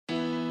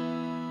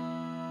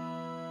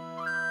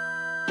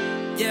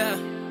Yeah.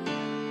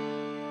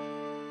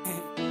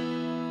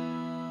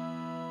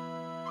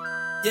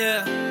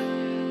 Yeah.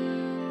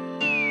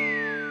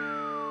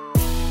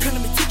 Come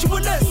let me teach you a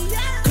lesson.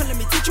 Come let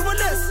me teach you a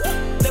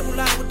lesson. Level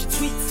line with the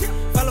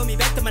tweets. Follow me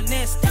back to my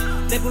nest.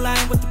 Level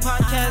line with the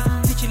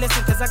podcast. Teach you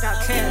lesson cause I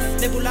got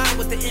class. Level line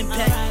with the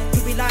impact.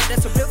 You be lying,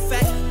 that's a real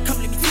fact.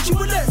 Come let me teach you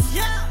a lesson.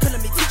 Come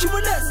let me teach you a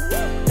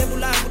lesson. Level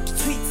line with the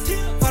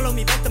tweets. Follow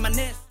me back to my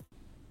nest.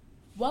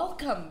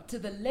 Welcome to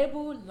the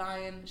Lebu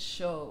Lion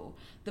Show,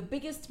 the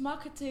biggest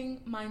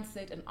marketing,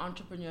 mindset, and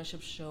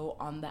entrepreneurship show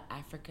on the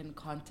African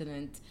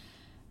continent.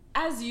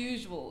 As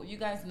usual, you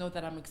guys know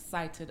that I'm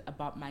excited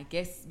about my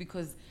guests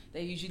because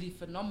they're usually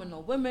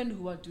phenomenal women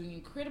who are doing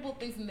incredible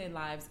things in their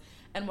lives.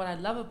 And what I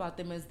love about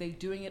them is they're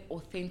doing it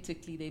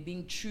authentically. They're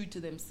being true to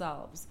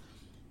themselves.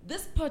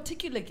 This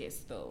particular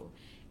guest, though,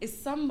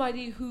 is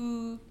somebody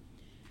who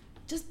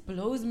just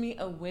blows me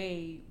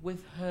away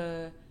with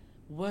her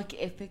work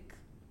ethic,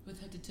 with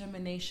her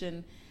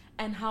determination,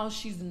 and how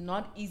she's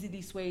not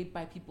easily swayed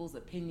by people's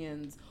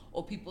opinions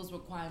or people's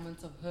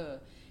requirements of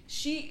her.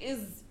 She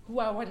is who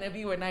I want to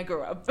be when I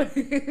grow up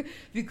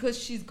because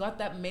she's got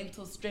that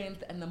mental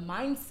strength and the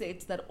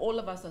mindset that all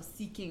of us are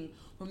seeking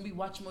when we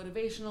watch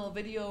motivational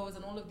videos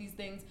and all of these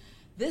things.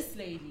 This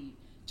lady,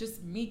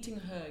 just meeting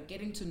her,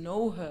 getting to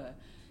know her,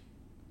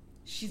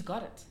 she's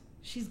got it.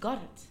 She's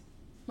got it.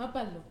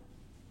 Mapalo,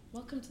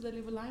 welcome to the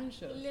Lebu Lion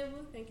Show.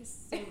 Lebu, thank you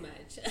so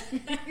much.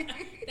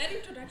 That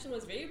introduction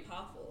was very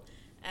powerful.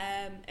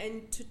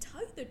 And to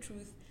tell you the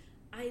truth,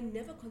 I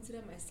never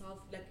consider myself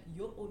like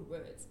your own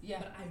words. Yeah.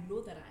 But I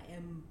know that I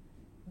am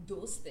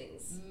those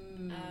things.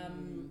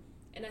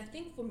 And I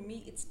think for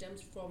me, it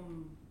stems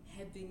from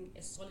having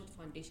a solid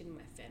foundation in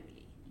my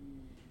family.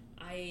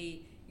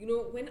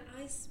 When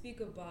I speak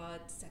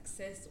about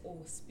success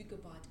or speak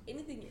about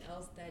anything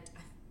else that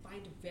I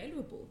find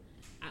valuable,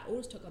 I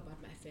always talk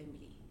about my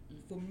family.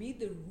 For me,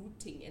 the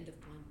rooting and the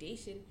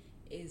foundation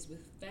is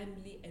with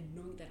family and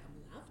knowing that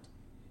I'm loved,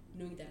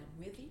 knowing that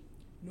I'm worthy,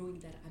 knowing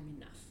that I'm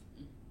enough.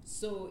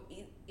 So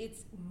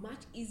it's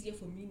much easier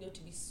for me not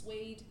to be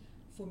swayed,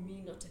 for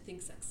me not to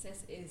think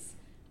success is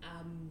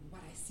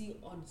what I see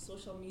on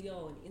social media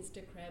or on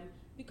Instagram,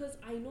 because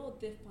I know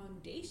the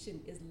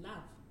foundation is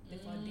love. The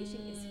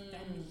foundation is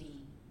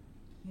family,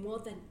 more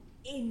than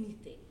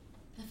anything.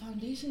 The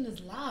foundation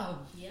is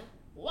love. Yeah.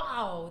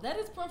 Wow, that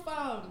is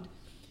profound.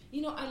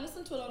 You know, I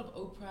listen to a lot of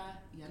Oprah,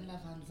 Yanla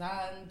Van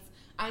Zandt.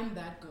 I'm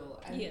that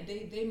girl. And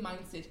they're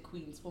mindset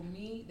queens. For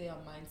me, they are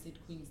mindset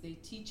queens. They're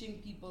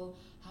teaching people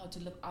how to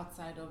live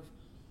outside of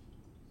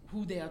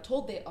who they are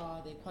told they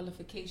are, their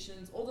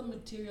qualifications, all the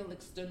material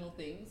external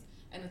things.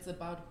 And it's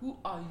about who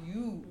are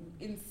you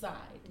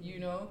inside, you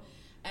know?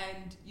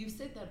 And you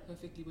said that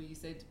perfectly where you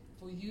said,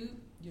 for you,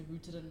 you're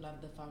rooted in love.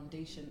 The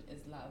foundation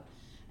is love.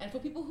 And for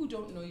people who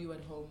don't know you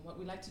at home, what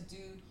we like to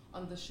do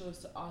on the show is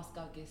to ask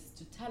our guests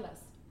to tell us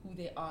who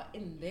they are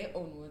in their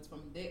own words,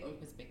 from their own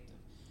perspective.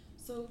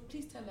 So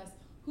please tell us,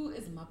 who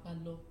is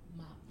Mapalo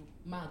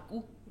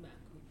Makhu?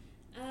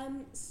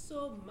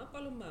 So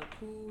Mapalo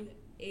Makhu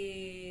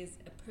is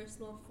a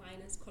personal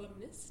finance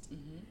columnist,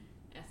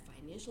 a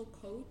financial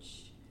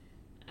coach.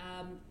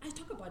 I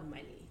talk about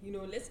money. You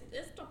know, let's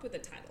stop with the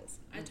titles.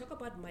 I talk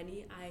about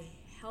money. I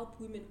help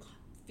women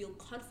feel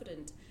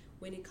confident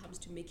when it comes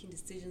to making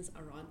decisions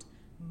around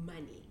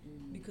money,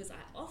 because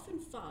I often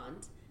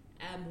found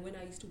when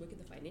I used to work in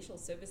the financial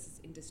services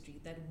industry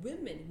that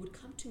women would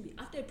come to me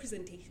after a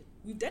presentation.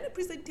 We've done a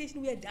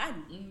presentation, we are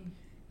done.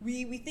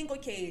 We think,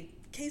 okay,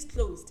 case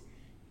closed.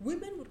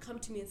 Women would come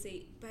to me and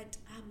say, but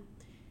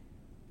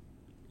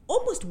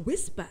almost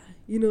whisper,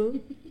 you know,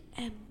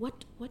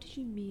 what did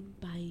you mean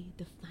by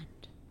the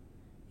fund?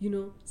 You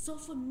know, so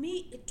for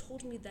me, it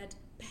told me that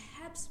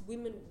perhaps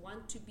women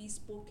want to be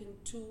spoken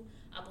to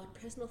about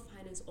personal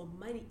finance or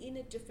money in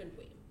a different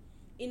way,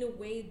 in a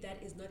way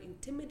that is not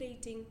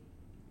intimidating,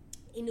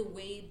 in a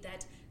way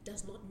that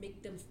does not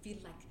make them feel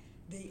like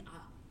they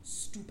are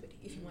stupid,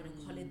 if you want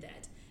to call it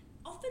that.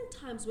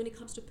 Oftentimes, when it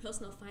comes to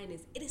personal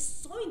finance, it is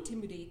so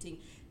intimidating.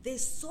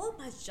 There's so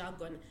much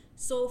jargon.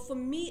 So for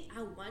me,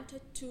 I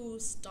wanted to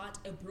start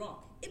a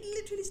blog. It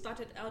literally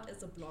started out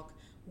as a blog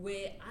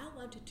where I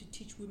wanted to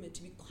teach women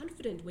to be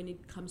confident when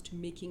it comes to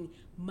making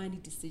money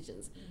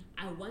decisions.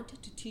 I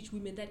wanted to teach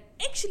women that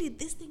actually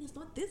this thing is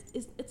not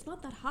it's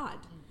not that hard.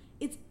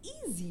 It's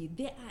easy.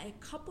 There are a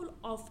couple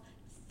of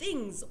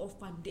things or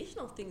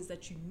foundational things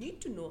that you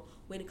need to know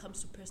when it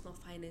comes to personal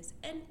finance,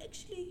 and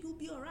actually you'll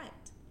be all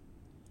right.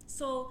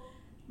 So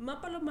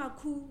Mapalo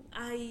Makhu,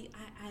 I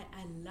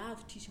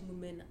love teaching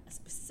women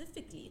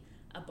specifically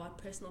about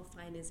personal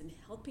finance and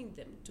helping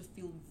them to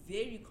feel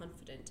very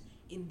confident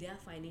in their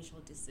financial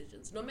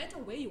decisions. No matter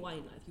where you are in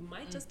life, you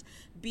might just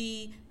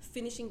be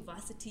finishing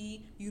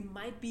varsity, you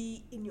might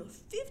be in your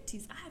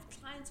 50s. I have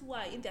clients who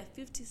are in their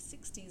 50s,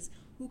 60s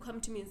who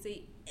come to me and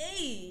say,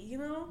 hey, you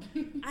know,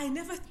 I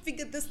never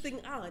figured this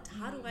thing out.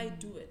 How do I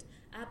do it?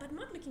 But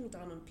not looking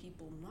down on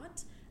people,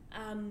 not,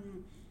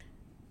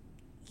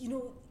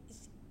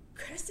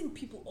 cursing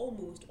people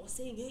almost, or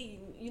saying, hey,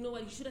 you know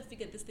what, you should have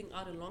figured this thing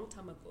out a long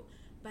time ago.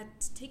 But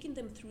taking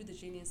them through the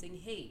journey and saying,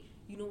 hey,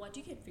 you know what,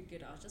 you can figure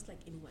it out just like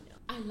anyone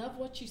else. I love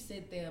what you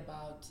said there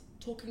about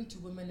talking to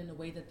women in a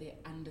way that they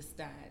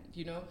understand,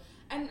 you know?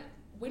 And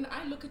when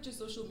I look at your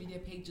social media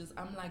pages,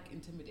 I'm like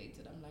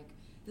intimidated. I'm like,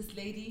 this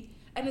lady,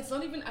 and it's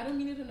not even, I don't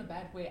mean it in a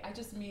bad way. I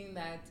just mean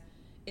that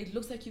it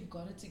looks like you've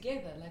got it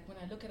together. Like when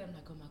I look at it, I'm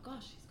like, oh my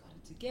gosh, she's got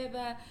it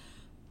together.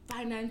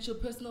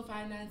 Personal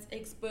finance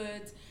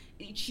expert.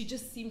 She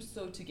just seems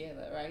so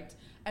together, right?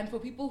 And for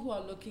people who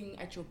are looking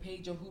at your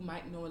page or who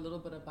might know a little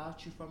bit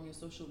about you from your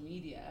social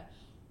media,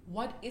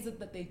 what is it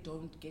that they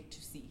don't get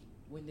to see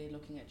when they're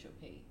looking at your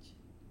page?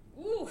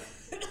 Ooh.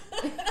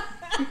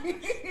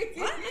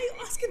 Why are you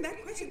asking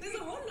that question? There's a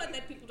whole lot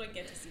that people don't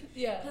get to see.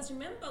 Yeah. Because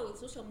remember, with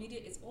social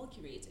media, it's all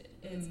curated.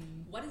 It's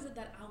what is it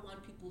that I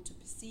want people to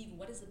perceive?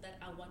 What is it that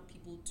I want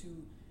people to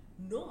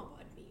know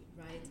about me,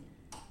 right?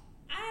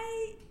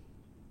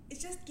 It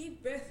just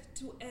gave birth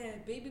to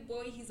a baby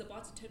boy. He's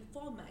about to turn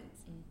 4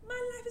 months. My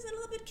life is a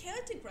little bit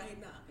chaotic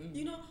right now.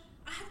 You know,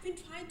 I have been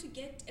trying to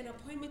get an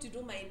appointment to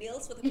do my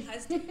nails for the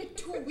past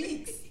 2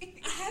 weeks.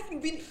 I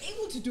haven't been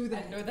able to do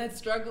that. I know that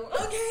struggle.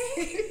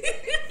 Okay.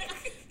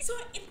 So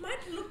it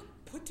might look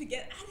put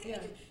together.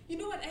 You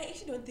know what? I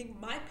actually don't think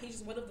my page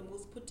is one of the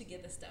most put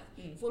together stuff.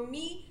 For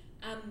me,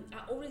 I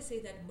always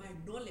say that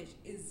my knowledge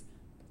is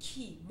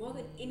key more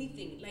than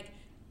anything. Like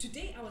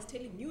today, I was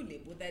telling you,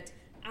 Lebo, that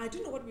I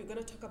don't know what we're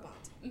going to talk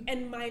about.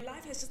 And my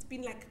life has just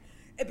been like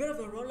a bit of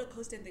a roller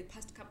coaster in the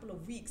past couple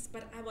of weeks.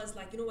 But I was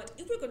like, you know what?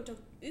 If we're going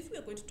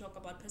to talk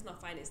about personal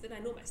finance, then I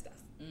know my stuff.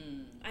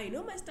 I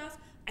know my stuff,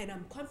 and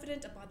I'm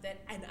confident about that,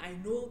 and I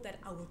know that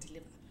I will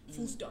deliver.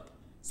 Full stop.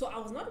 So I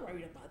was not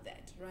worried about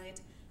that, right?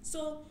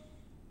 So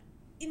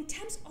in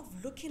terms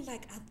of looking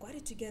like I've got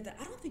it together,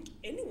 I don't think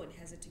anyone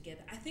has it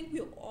together. I think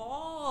we're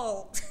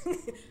all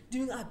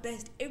doing our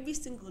best every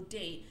single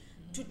day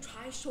to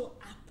try show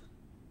up,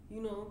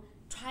 you know,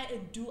 try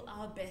and do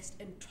our best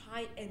and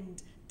try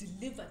and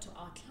deliver to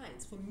our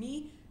clients. For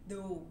me,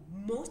 the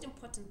most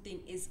important thing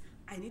is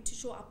I need to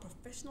show up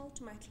professional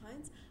to my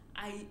clients.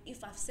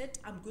 If I've said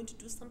I'm going to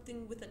do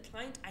something with a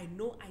client, I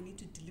know I need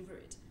to deliver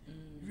it,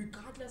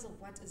 regardless of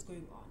what is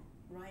going on,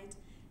 right?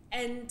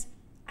 And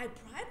I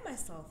pride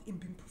myself in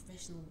being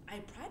professional. I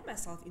pride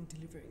myself in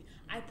delivering.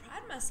 I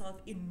pride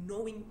myself in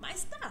knowing my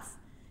stuff.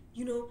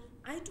 You know,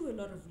 I do a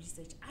lot of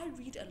research. I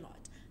read a lot.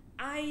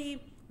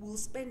 I will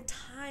spend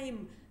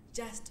time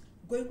just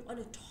going on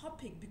a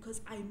topic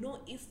because I know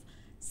if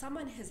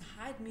someone has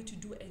hired me to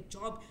do a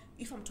job,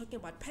 if I'm talking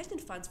about pension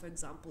funds, for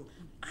example,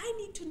 I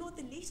need to know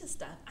the latest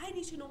stuff. I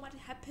need to know what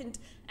happened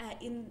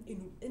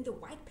in the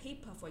white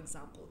paper, for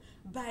example.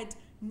 But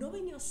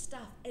knowing your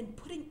stuff and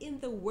putting in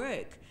the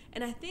work,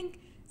 and I think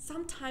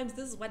sometimes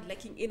this is what's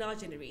lacking in our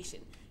generation.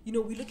 You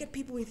know, we look at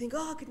people and we think,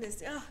 oh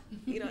goodness,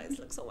 you know, it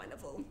looks so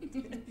wonderful.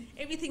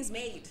 Everything's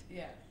made.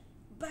 Yeah.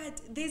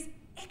 But there's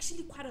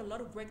actually quite a lot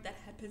of work that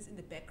happens in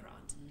the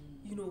background,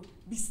 you know,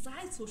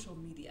 besides social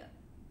media.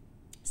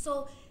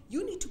 So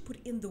you need to put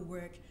in the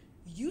work.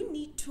 You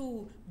need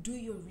to do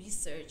your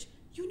research.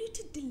 You need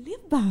to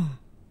deliver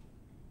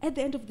at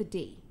the end of the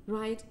day,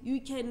 right?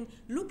 You can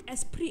look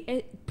as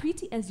pretty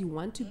as you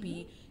want to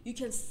be. You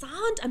can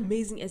sound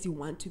amazing as you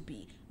want to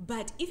be.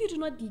 But if you do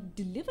not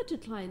deliver to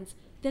clients,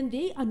 then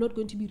they are not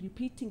going to be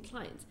repeating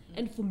clients.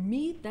 And for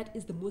me, that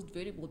is the most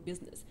valuable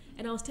business.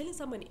 And I was telling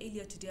someone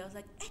earlier today, I was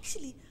like,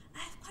 actually, I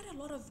have quite a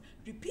lot of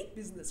repeat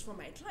business from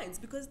my clients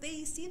because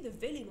they see the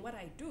value in what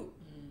I do,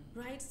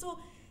 right? So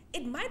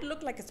it might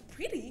look like it's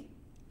pretty.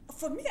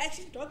 For me, I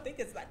actually don't think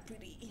it's that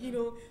pretty. You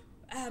know,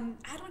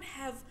 I don't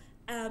have,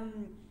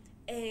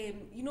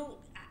 you know,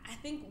 I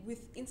think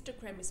with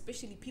Instagram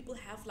especially, people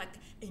have like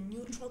a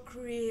neutral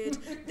grid.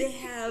 They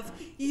have,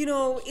 you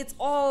know, it's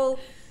all,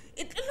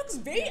 it looks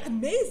very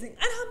amazing. And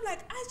I'm like,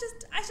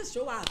 I just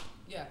show up.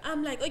 Yeah.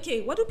 I'm like, okay,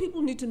 what do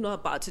people need to know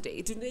about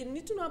today? Do they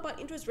need to know about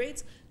interest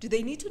rates? Do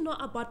they need to know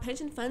about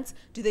pension funds?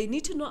 Do they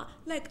need to know,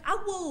 like, I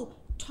will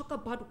talk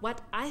about what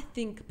I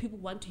think people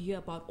want to hear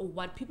about or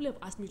what people have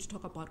asked me to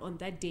talk about on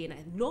that day, and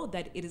I know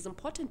that it is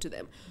important to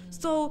them.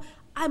 So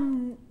I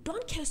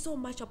don't care so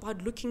much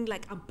about looking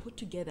like I'm put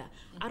together.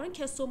 I don't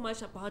care so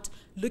much about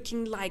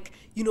looking like,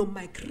 you know,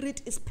 my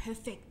grid is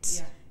perfect.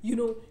 Yeah. You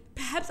know,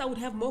 perhaps I would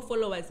have more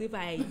followers if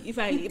I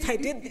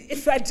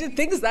did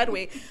things that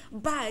way.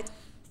 But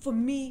for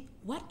me,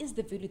 what is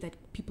the value that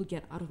people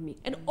get out of me?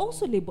 And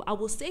also, Lebo, I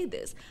will say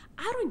this: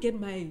 I don't get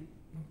my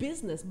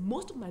business,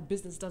 most of my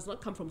business does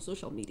not come from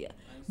social media.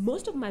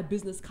 Most of my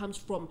business comes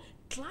from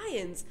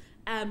clients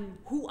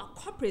who are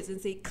corporates and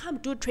say, come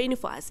do training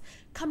for us,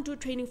 come do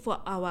training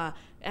for our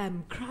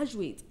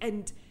graduates.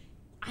 And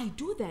I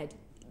do that.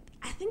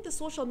 I think the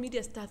social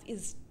media stuff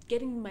is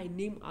getting my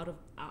name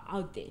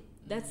out there.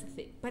 That's the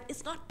thing. But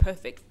it's not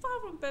perfect, far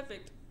from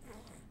perfect.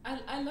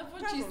 I love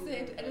what you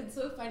said, and it's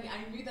so funny.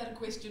 I knew that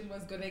question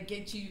was gonna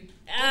get you.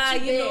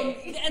 You know,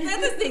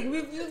 another thing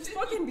we've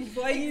spoken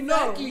before.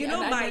 Exactly. You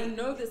know, I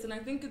know this, and I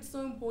think it's so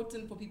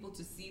important for people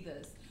to see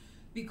this,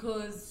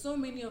 because so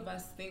many of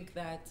us think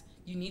that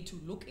you need to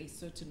look a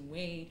certain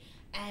way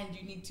and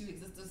you need to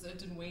exist a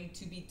certain way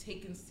to be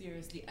taken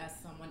seriously as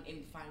someone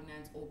in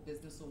finance or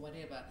business or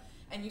whatever.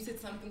 And you said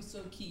something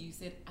so key. You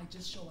said, I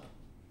just show up.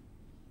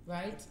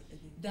 Right?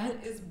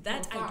 That is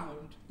that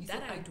profound. You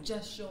that said, I do.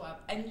 just show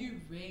up. And you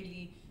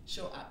really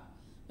show up.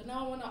 But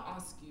now I want to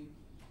ask you,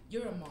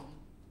 you're a mom,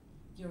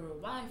 you're a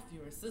wife,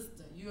 you're a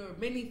sister, you're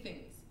many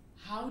things.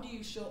 How do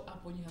you show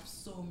up when you have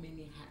so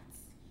many hats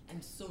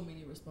and so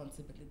many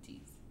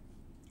responsibilities?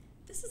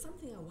 This is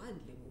something I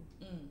want,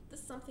 Lemu.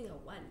 This is something I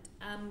want.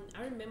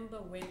 I remember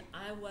when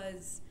I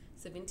was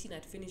 17,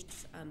 I'd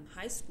finished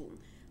high school.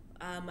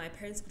 My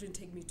parents couldn't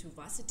take me to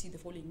varsity the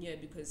following year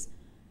because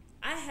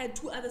I had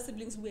 2 other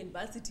siblings who were in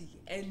varsity.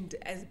 And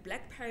as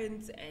black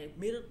parents,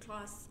 middle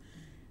class,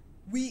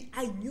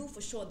 I knew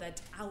for sure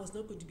that I was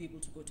not going to be able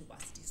to go to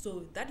varsity.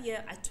 So that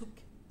year I took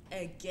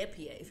a gap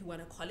year, if you want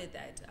to call it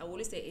that. I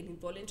always say an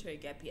involuntary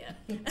gap year.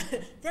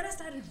 Then I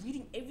started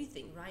reading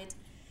everything, right?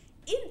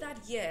 In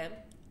that year,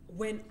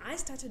 when I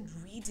started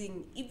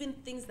reading even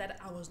things that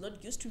I was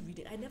not used to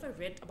reading, I never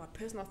read about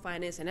personal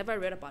finance, I never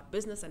read about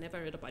business, I never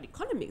read about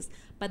economics.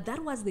 But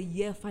that was the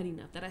year, funny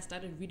enough, that I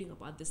started reading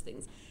about these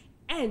things.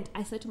 And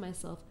I said to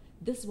myself,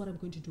 this is what I'm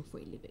going to do for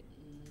a living.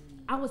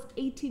 I was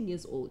 18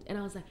 years old and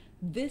I was like,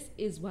 this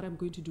is what I'm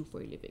going to do for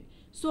a living.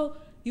 So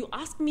you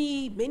ask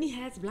me many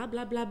hats, blah,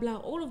 blah, blah, blah,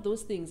 all of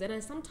those things. And I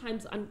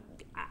sometimes, I'm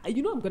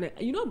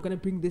gonna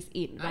bring this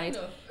in, right?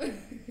 I know.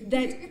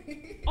 That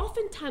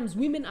oftentimes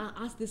women are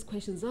asked these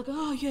questions like,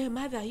 oh, you're a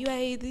mother, you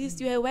are this,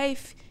 you're a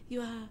wife,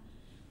 you are,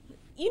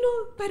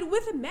 but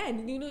with a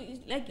man,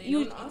 like they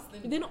don't ask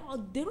them. They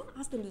don't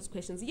ask them those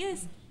questions.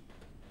 Yes.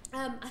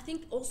 I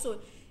think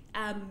also,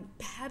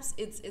 perhaps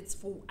it's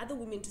for other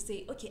women to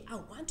say, okay, I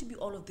want to be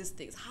all of these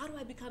things. How do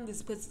I become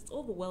this? Because it's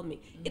overwhelming.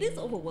 It is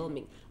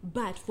overwhelming.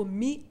 But for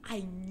me,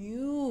 I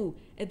knew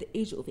at the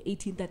age of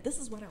 18 that this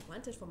is what I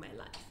wanted for my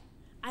life.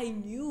 I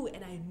knew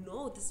and I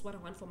know this is what I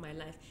want for my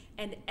life.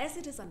 And as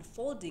it is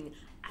unfolding,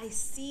 I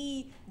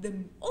see the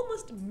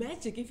almost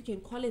magic, if you can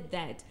call it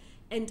that.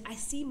 And I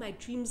see my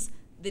dreams,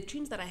 the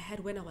dreams that I had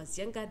when I was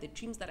younger, the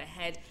dreams that I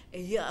had a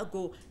year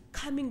ago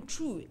coming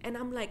true. And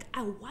I'm like,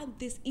 I want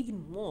this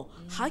even more.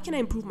 How can I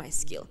improve my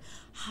skill?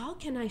 How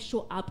can I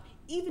show up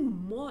even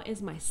more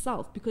as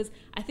myself? Because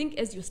I think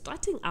as you're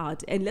starting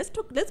out, and let's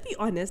be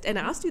honest, and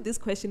I asked you this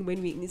question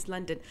when we were in East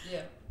London.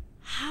 Yeah.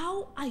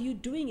 How are you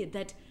doing it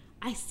that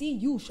I see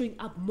you showing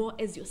up more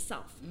as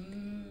yourself?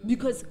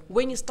 Because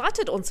when you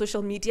started on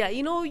social media,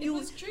 it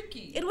was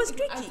tricky. It was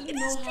tricky. I didn't It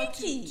know is how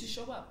tricky. to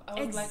show up.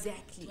 I was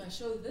Exactly. like, do I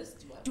show this?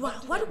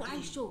 What do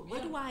I show?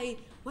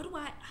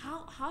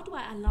 How do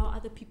I allow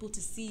other people to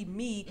see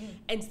me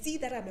and see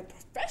that I'm a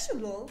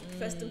professional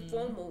first and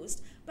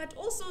foremost, but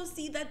also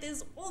see that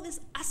there's all these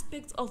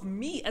aspects of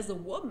me as a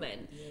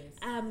woman.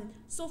 Yes.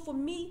 So for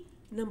me,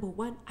 number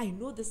one, I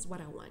know this is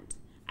what I want.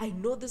 I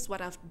know this is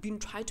what I've been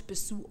trying to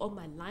pursue all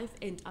my life,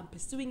 and I'm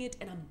pursuing it,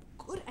 and I'm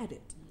good at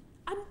it.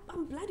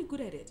 I'm bloody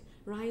good at it,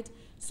 right?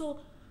 So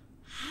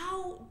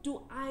how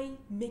do I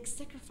make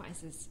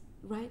sacrifices,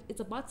 right? It's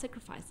about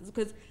sacrifices,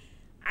 because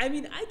I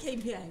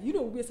came here, we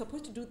were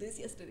supposed to do this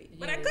yesterday,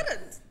 but I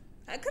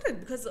couldn't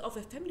because of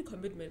a family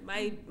commitment.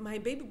 My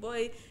baby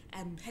boy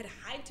had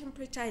a high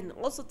temperature and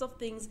all sorts of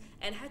things,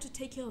 and had to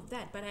take care of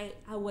that. But I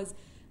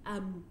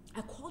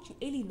called you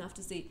early enough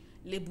to say,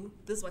 Lebu,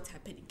 this is what's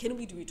happening. Can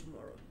we do it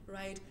tomorrow,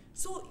 right?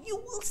 So you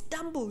will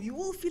stumble. You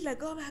will feel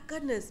like, oh my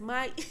goodness,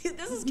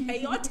 this is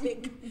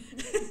chaotic.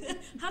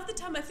 Half the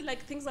time I feel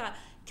like things are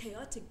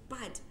chaotic,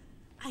 but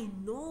I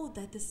know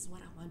that this is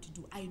what I want to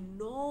do. I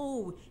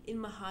know in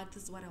my heart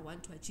this is what I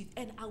want to achieve,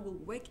 and I will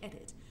work at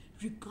it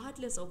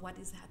regardless of what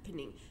is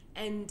happening.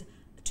 And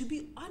to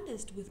be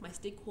honest with my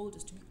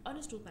stakeholders, to be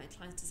honest with my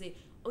clients, to say,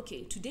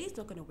 okay, today is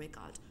not going to work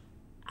out.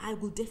 I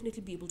will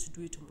definitely be able to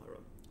do it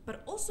tomorrow.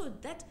 But also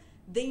that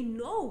they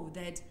know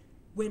that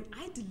when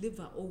I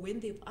deliver, or when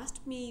they've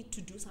asked me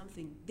to do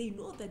something, they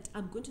know that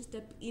I'm going to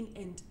step in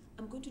and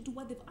I'm going to do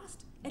what they've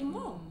asked, and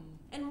more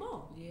and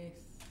more. Yes.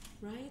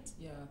 Right?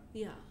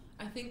 Yeah.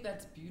 I think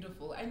that's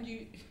beautiful. And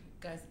you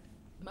guys,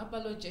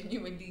 Mapalo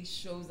genuinely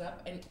shows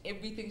up, and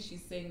everything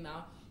she's saying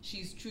now,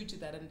 she's true to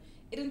that. And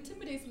it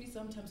intimidates me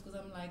sometimes, because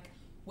I'm like,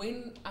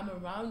 when I'm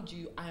around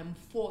you, I am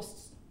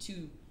forced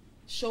to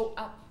show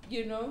up,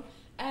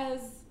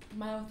 as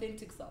my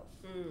authentic self,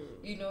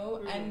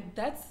 and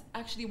that's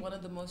actually one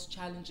of the most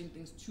challenging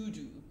things to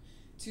do,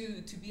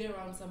 to be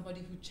around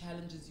somebody who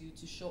challenges you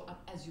to show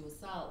up as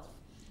yourself,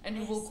 and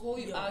who will call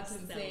you out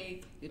and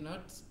say, you're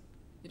not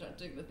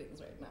doing the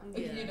things right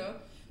now,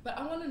 But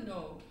I want to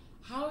know,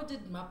 how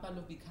did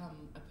Mapalo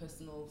become a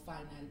personal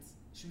finance,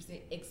 should we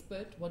say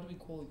expert? What do we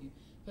call you?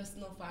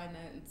 Personal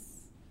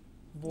finance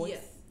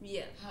voice?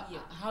 Yeah.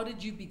 How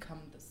did you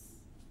become this?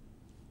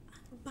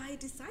 By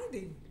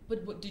deciding.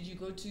 But what did you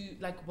go to,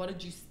 what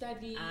did you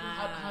study?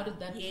 How did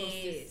that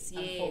process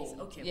unfold?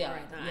 Okay, all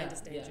right, now I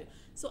understand you.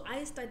 So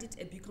I studied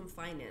a BCom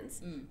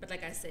finance, but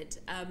like I said,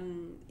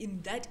 in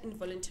that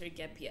involuntary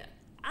gap year,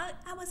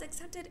 I was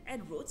accepted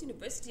at Rhodes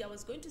University. I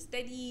was going to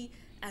study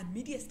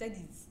media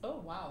studies.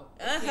 Oh, wow.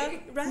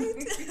 Okay.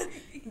 Right?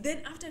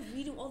 Then after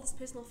reading all these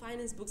personal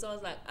finance books, I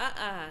was like,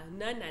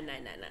 nah.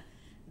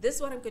 This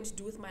is what I'm going to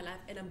do with my life,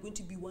 and I'm going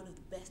to be one of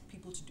the best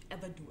people to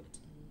ever do it.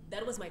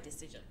 That was my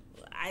decision.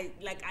 I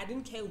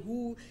didn't care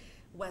who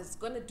was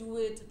going to do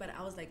it, but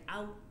I was like,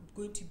 I'm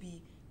going to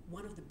be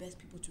one of the best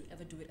people to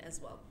ever do it as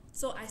well.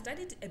 So I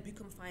studied a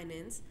BCom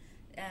Finance,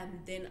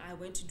 then I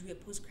went to do a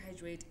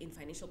postgraduate in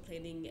financial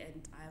planning,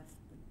 and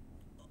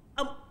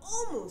I'm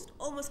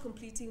almost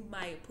completing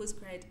my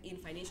postgrad in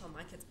financial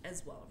markets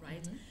as well,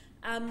 right?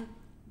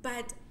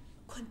 But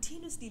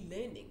continuously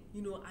learning,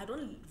 I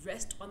don't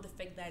rest on the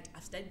fact that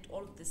I've studied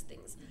all of these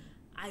things.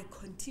 I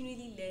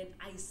continually learn.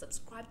 I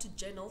subscribe to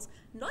journals,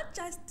 not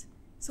just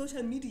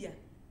social media,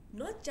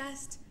 not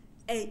just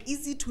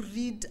easy to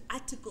read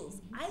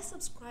articles. I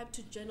subscribe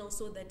to journals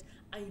so that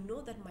I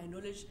know that my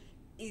knowledge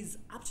is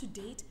up to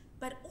date,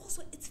 but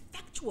also it's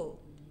factual.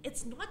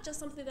 It's not just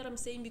something that I'm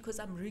saying because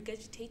I'm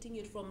regurgitating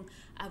it from,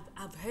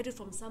 I've heard it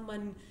from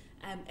someone,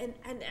 and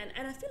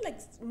I feel like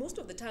most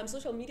of the time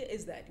social media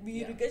is that.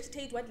 We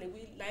regurgitate what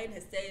Lion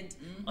has said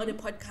on a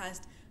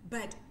podcast,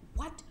 but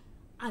what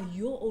are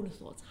your own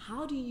thoughts?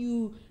 How do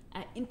you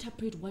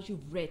interpret what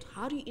you've read?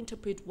 How do you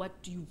interpret what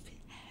you've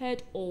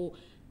heard or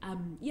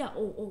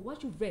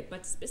what you've read,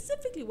 but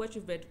specifically what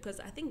you've read, because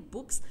I think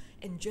books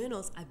and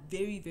journals are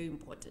very, very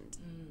important.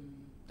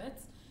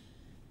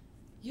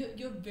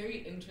 You're very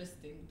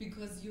interesting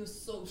because you're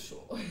so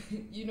sure.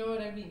 You know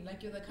what I mean?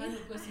 Like, you're the kind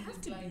of person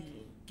who's like,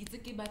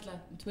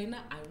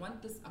 I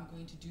want this, I'm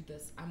going to do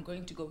this, I'm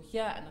going to go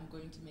here, and I'm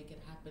going to make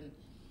it happen.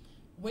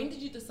 When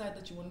did you decide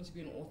that you wanted to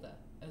be an author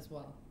as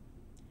well?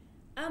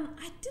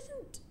 I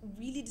didn't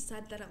really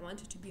decide that I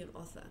wanted to be an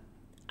author.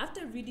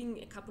 After reading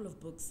a couple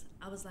of books,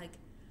 I was like,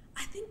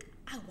 I think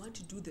I want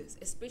to do this,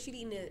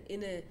 especially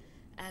in a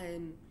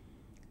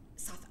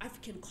South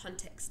African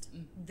context.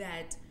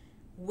 That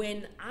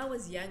when I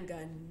was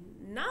younger,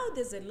 now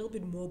there's a little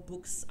bit more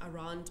books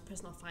around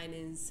personal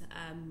finance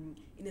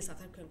in a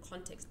South African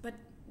context. But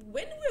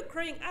when we were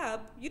growing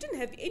up, you didn't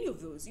have any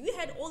of those. You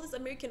had all these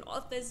American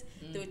authors.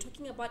 They were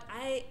talking about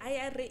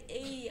IRA,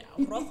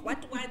 Roth,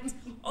 what,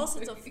 all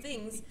sorts of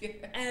things.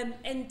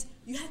 And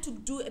you had to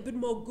do a bit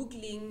more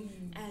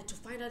Googling to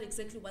find out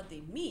exactly what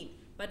they mean.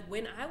 But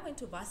when I went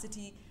to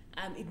varsity,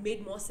 it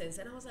made more sense.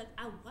 And I was like,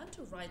 I want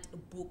to write a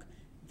book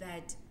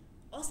that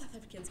all South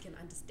Africans can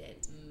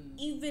understand.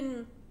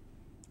 Even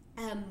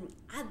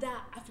other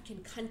African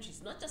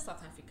countries, not just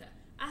South Africa.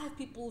 I have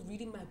people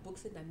reading my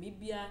books in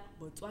Namibia,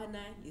 Botswana,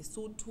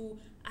 Lesotho.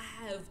 I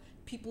have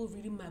people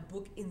reading my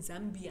book in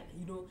Zambia,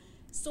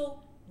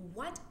 So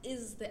what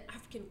is the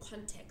African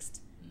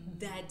context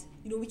that,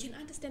 we can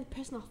understand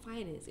personal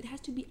finance? It has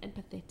to be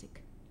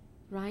empathetic,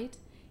 right?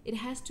 It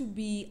has to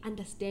be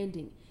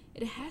understanding.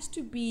 It has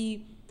to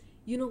be,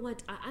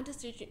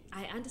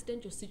 I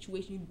understand your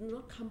situation. You do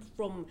not come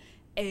from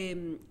a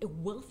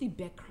wealthy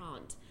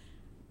background.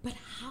 But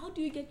how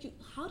do you get it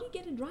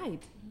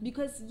right?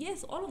 Because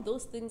yes, all of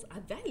those things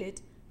are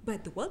valid,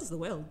 but the world is the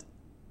world,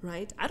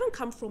 right? I don't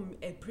come from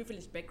a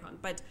privileged background,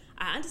 but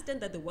I understand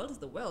that the world is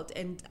the world,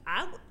 and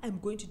I am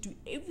going to do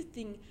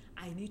everything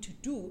I need to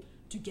do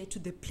to get to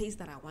the place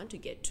that I want to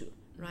get to,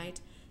 right?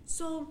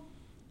 So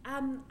I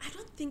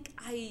don't think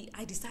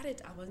I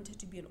decided I wanted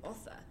to be an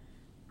author.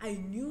 I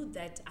knew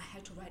that I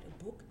had to write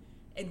a book.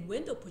 And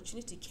when the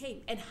opportunity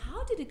came, and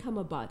how did it come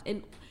about?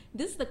 And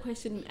this is the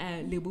question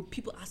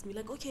people ask me,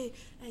 like, okay,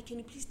 can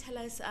you please tell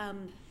us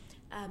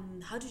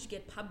how did you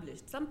get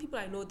published? Some people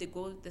I know, they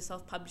go the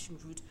self-publishing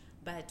route,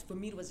 but for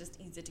me it was just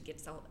easier to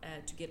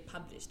get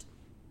published.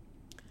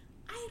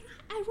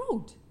 I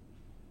wrote.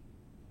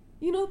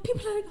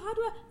 People are like, how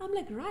do I? I'm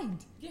like,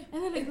 write. Yeah.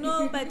 And they're like,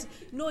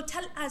 no,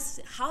 tell us,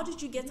 how did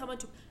you get someone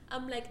to?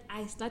 I'm like,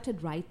 I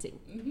started writing.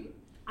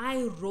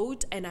 I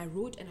wrote and I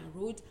wrote and I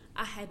wrote.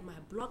 I had my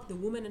blog, the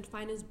Women in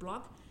Finance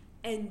blog,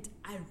 and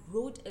I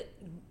wrote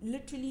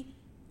literally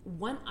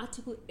one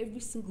article every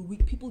single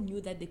week. People knew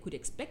that they could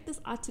expect this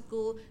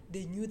article.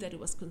 They knew that it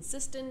was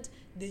consistent.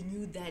 They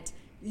knew that,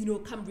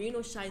 come rain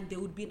or shine, there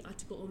would be an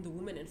article on the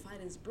Women in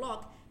Finance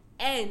blog.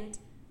 And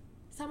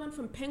someone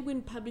from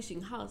Penguin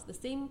Publishing House, the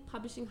same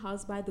publishing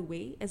house, by the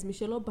way, as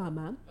Michelle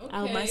Obama,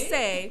 I must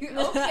say,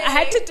 I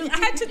had to do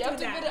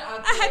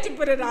that. I had to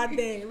put it out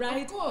there,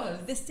 right? Of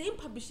course. The same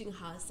publishing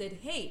house said,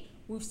 hey,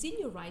 we've seen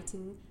your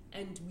writing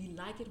and we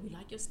like it, we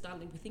like your style,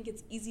 and we think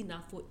it's easy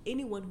enough for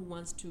anyone who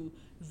wants to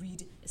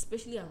read,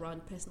 especially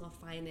around personal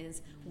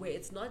finance, where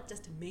it's not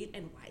just male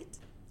and white,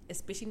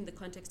 especially in the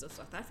context of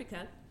South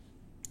Africa,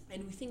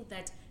 and we think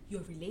that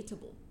you're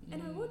relatable.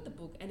 And I wrote the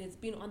book, and it's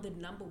been on the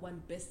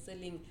 #1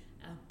 best-selling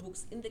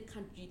books in the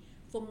country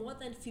for more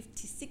than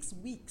 56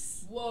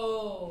 weeks.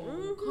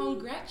 Whoa!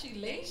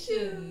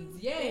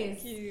 Congratulations!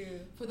 Yes. Thank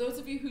you. For those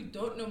of you who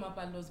don't know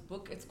Mapalo's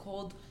book, it's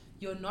called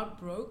 "You're Not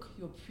Broke,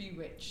 You're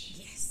Pre-Rich."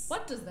 Yes.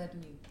 What does that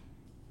mean?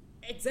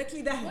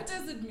 Exactly that. What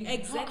does it mean?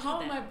 Exactly how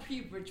that. am I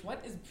pre-rich?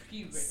 What is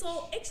pre-rich?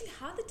 So actually,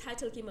 how the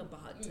title came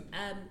about,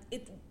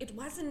 it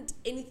wasn't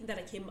anything that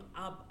I came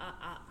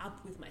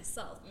up with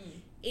myself.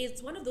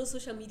 It's one of those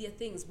social media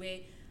things where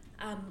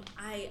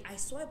I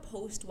saw a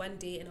post one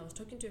day and I was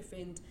talking to a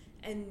friend,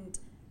 and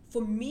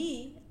for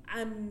me,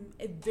 I'm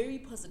a very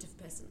positive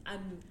person.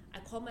 I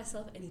call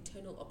myself an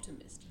eternal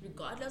optimist.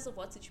 Regardless of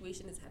what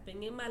situation is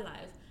happening in my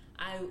life,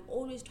 I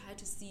always try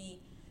to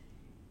see,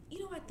 you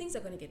know what, things are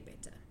going to get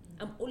better.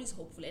 I'm always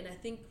hopeful, and I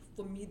think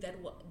for me that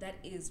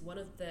is one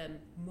of the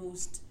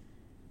most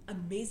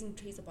amazing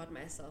traits about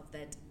myself,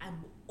 that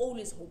I'm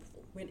always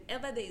hopeful.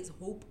 Whenever there is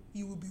hope,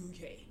 you will be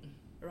okay,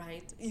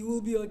 right? You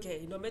will be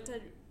okay, no matter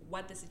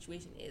what the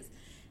situation is.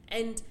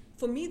 And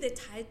for me, the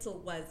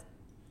title was,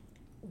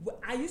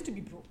 I used to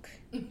be broke.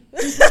 I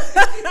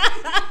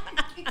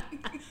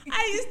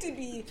used to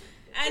be,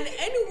 and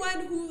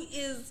anyone who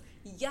is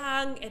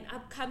young and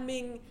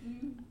upcoming,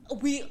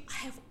 we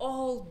have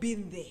all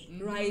been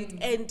there, right?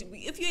 And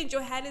if you're in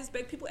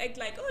Johannesburg, people act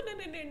like, oh, no,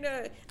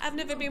 I've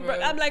never been broke.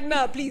 I'm like,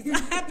 no, please,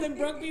 I've been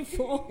broke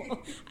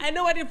before. I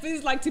know what it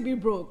feels like to be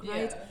broke,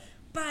 right?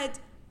 But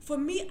for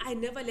me, I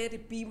never let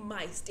it be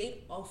my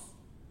state of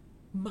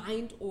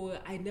mind, or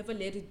I never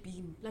let it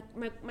be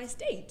like my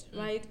state,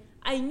 right?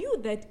 I knew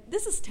that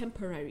this is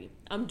temporary.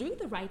 I'm doing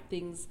the right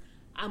things.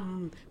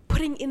 I'm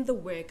putting in the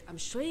work. I'm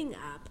showing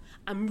up.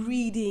 I'm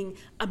reading.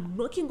 I'm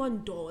knocking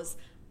on doors.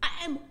 I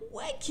am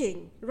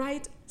working,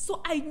 right?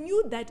 So I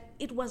knew that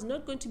it was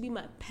not going to be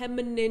my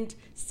permanent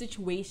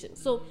situation.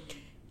 So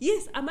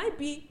yes, I might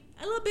be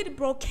a little bit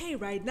broke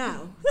right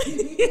now. I might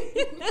be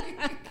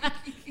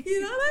a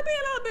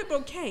little bit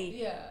broke.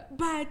 Yeah.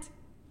 But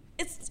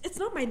it's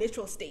not my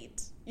natural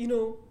state.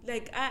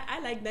 Like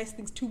I like nice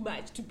things too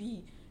much to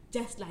be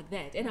just like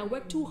that. And I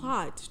work too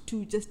hard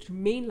to just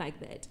remain like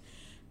that.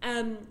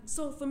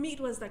 So for me, it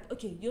was like,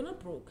 okay, you're not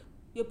broke.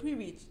 You're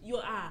pre-rich. You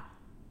are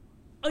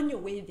on your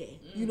way there.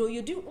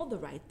 You're doing all the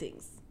right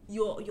things.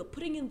 You're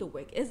putting in the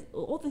work. As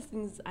all the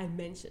things I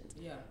mentioned.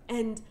 Yeah.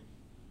 And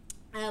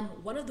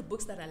one of the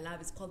books that I love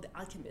is called The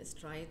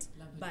Alchemist, right?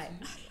 I love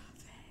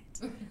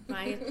it,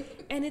 right?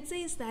 And it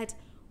says that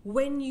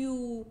when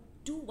you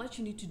do what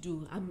you need to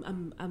do,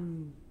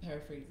 I'm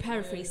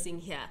paraphrasing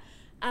here.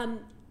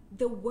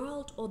 The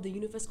world or the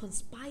universe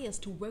conspires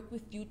to work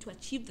with you to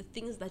achieve the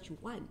things that you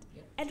want.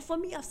 Yeah. And for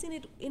me, I've seen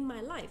it in my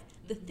life.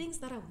 The things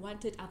that I've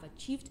wanted, I've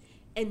achieved.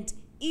 And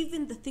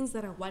even the things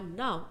that I want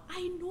now,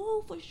 I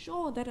know for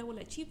sure that I will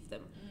achieve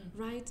them,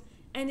 right?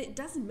 And it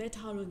doesn't matter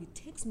how long it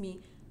takes me,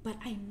 but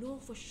I know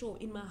for sure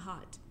in my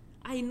heart.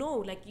 I know,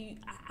 like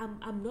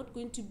I'm not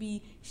going to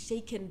be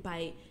shaken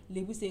by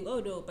Lebu saying,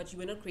 oh no, but you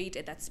were not created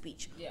at that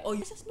speech. Yeah. Or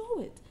you just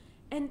know it.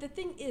 And the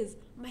thing is,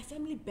 my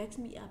family backs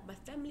me up. My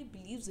family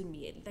believes in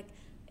me. Like,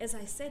 as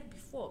I said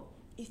before,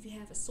 if you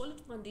have a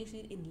solid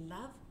foundation in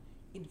love,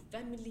 in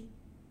family,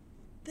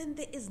 then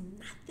there is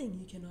nothing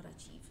you cannot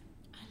achieve.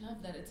 I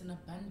love that. It's an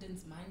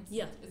abundance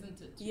mindset,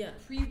 isn't it? Yeah.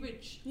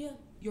 Pre-rich. Yeah.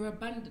 You're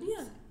abundant.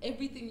 Yeah.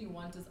 Everything you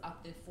want is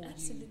up there for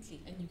Absolutely.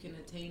 you. And you can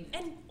attain it.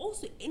 And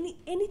also,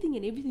 anything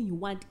and everything you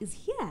want is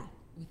here.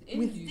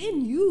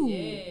 Within you.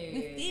 Yes.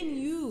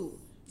 Within you.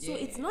 So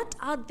it's not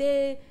out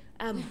there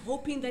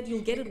hoping that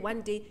you'll get it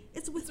one day.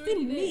 It's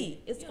within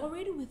me. It's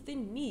already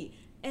within me.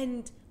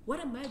 And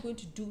what am I going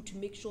to do to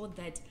make sure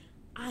that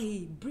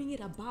I bring it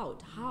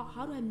about?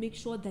 How do I make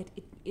sure that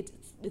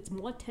it's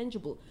more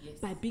tangible? Yes.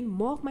 By being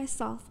more of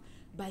myself,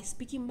 by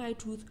speaking my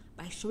truth,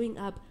 by showing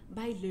up,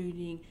 by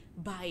learning,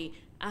 by,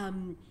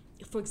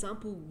 for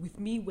example, with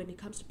me when it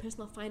comes to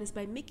personal finance,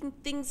 by making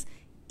things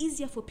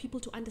easier for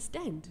people to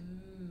understand,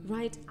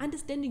 right?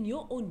 Understanding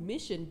your own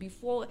mission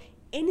before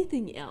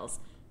anything else.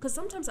 Because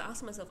sometimes I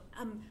ask myself,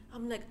 I'm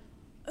like,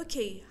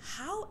 okay,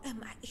 how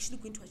am I actually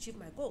going to achieve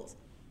my goals?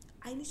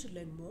 I need to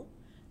learn more.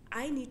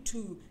 I need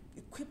to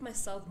equip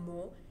myself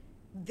more.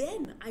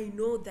 Then I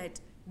know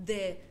that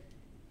the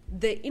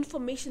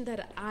information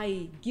that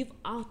I give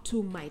out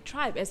to my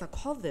tribe, as I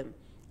call them,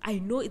 I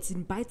know it's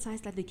in bite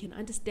size that they can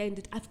understand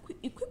it. I've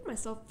equipped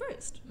myself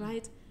first,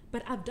 right?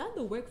 But I've done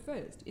the work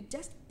first. It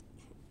just,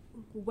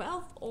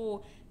 wealth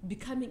or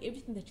becoming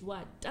everything that you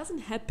are doesn't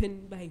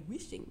happen by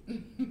wishing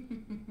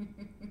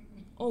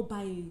or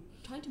by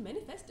trying to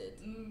manifest it.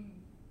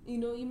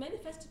 You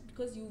manifest it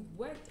because you've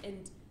worked,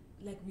 and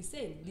like we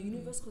said, the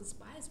universe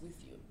conspires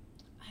with you.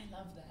 I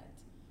love that.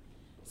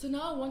 So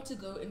now I want to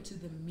go into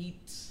the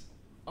meat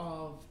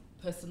of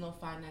personal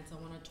finance. I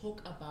want to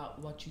talk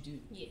about what you do.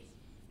 Yes.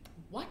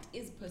 What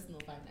is personal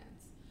finance?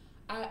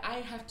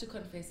 I have to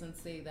confess and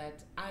say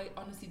that I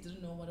honestly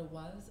didn't know what it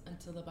was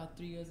until about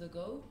 3 years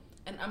ago.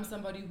 And I'm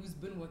somebody who's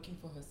been working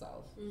for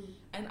herself.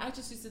 And I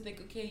just used to think,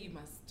 okay, you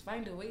must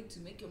find a way to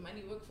make your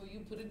money work for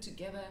you, put it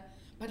together.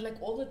 But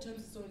like all the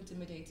terms are so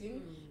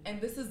intimidating. And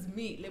this is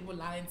me, Lebo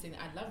Lion, saying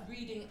I love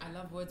reading, I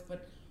love words,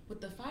 but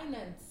with the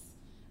finance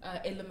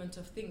element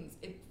of things,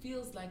 it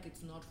feels like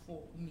it's not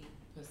for me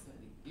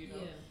personally, Yeah.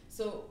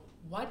 So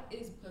what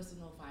is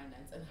personal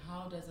finance and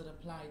how does it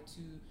apply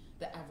to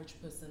the average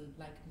person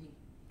like me?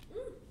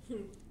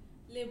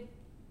 Leb,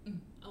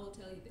 I will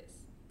tell you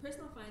this.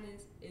 Personal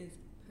finance is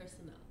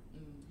personal.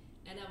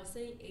 And I was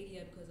saying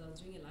earlier, because I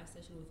was doing a live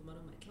session with one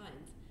of my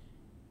clients,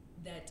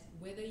 that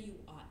whether you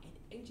are an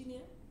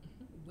engineer,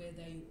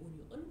 whether you own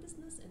your own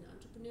business, an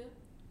entrepreneur,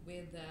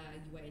 whether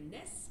you are a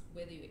nurse,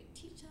 whether you're a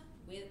teacher,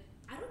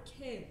 I don't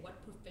care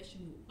what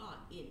profession you are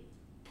in.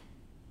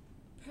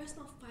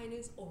 Personal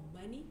finance or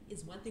money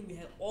is one thing we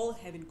all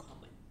have in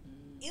common.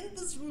 In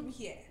this room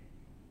here,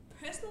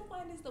 personal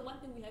finance is the one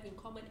thing we have in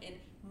common, and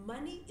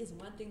money is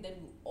one thing that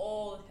we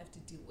all have to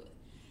deal with.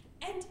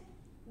 And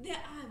there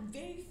are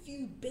very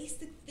few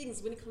basic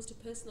things when it comes to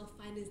personal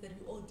finance that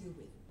we all deal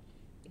with.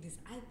 It is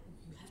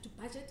you have to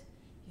budget,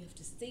 you have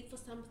to save for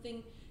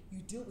something, you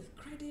deal with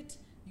credit,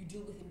 you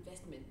deal with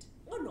investment,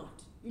 or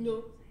not,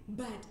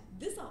 But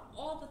these are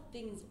all the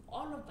things,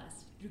 all of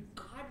us,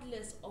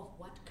 regardless of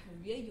what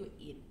career you're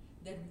in,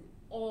 that we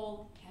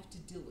all have to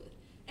deal with.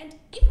 And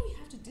if we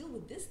have to deal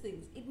with these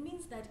things, it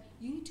means that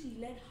you need to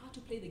learn how to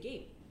play the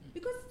game.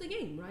 Because it's the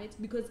game, right?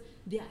 Because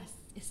there are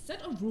a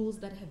set of rules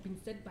that have been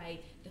set by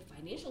the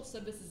financial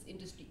services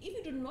industry.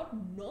 If you do not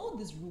know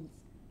these rules,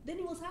 then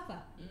you will suffer.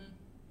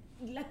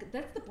 Like,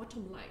 that's the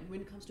bottom line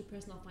when it comes to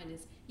personal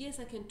finance. Yes,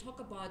 I can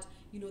talk about,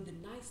 the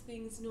nice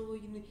things,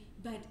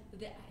 but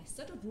there are a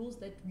set of rules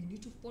that we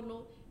need to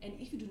follow, and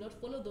if you do not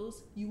follow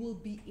those, you will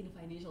be in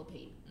financial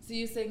pain. So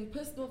you're saying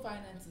personal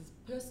finance is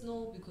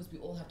personal because we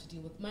all have to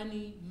deal with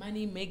money.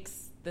 Money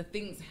makes the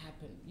things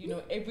happen.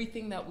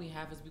 Everything that we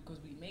have is because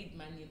we made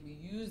money and we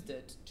used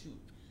it to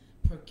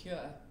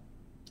procure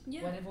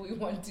whatever we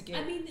want to get.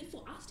 I mean,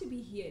 for us to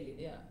be here,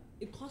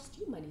 it cost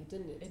you money,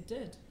 didn't it? It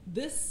did.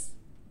 This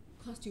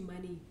cost you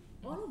money.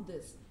 All of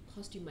this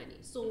cost you money.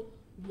 So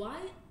why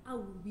are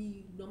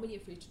we normally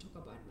afraid to talk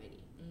about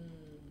money?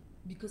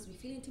 Because we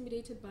feel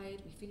intimidated by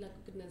it. We feel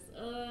like, goodness,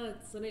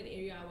 it's not an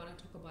area I want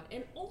to talk about.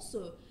 And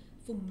also,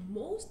 for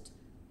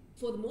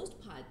the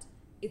most part,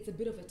 it's a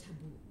bit of a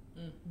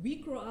taboo. We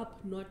grow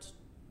up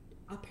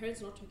our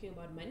parents not talking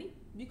about money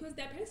because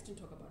their parents didn't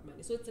talk about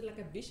money. So it's like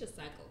a vicious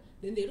cycle.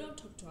 Then they don't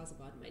talk to us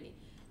about money.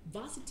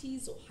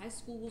 Varsities or high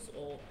schools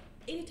or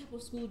any type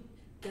of school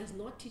does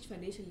not teach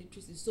financial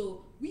literacy.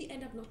 So we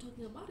end up not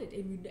talking about it,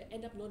 and we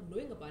end up not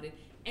knowing about it.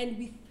 And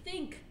we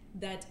think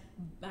that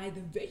by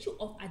the virtue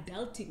of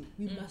adulting,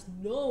 we must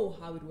know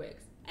how it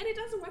works. And it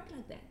doesn't work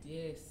like that.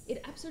 Yes.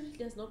 It absolutely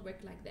does not work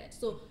like that.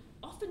 So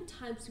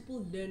oftentimes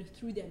people learn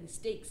through their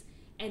mistakes,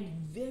 and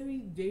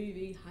very, very,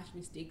 very harsh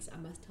mistakes, I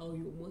must tell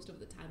you, most of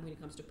the time when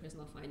it comes to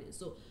personal finance.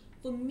 So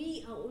for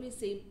me, I always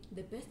say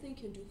the best thing you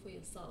can do for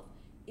yourself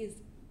is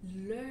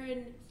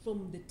learn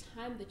from the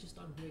time that you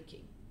start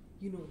working.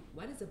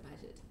 What is a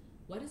budget?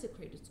 What is a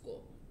credit score?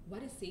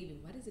 What is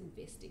saving? What is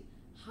investing?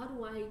 How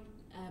do I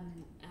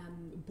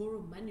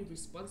borrow money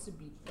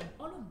responsibly? And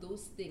all of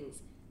those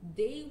things,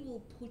 they will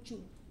put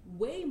you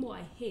way more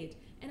ahead.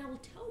 And I will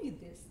tell you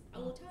this,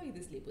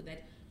 Lebo,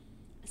 that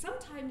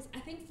sometimes I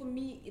think for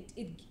me, it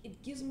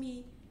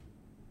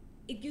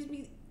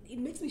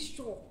makes me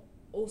strong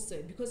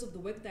also because of the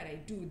work that I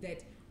do,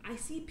 that I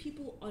see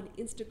people on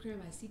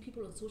Instagram, I see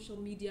people on social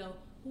media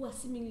who are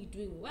seemingly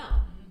doing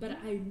well, but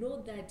I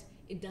know that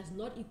it does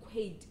not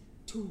equate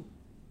to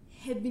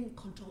having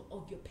control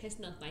of your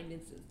personal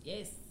finances.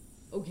 Yes.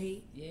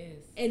 Okay? Yes.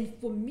 And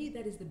for me,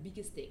 that is the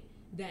biggest thing.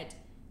 That,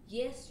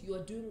 yes, you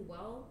are doing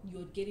well,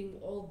 you're getting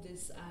all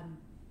this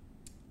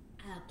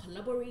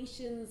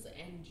collaborations,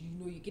 and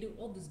you're getting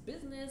all this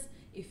business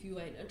if you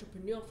are an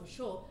entrepreneur for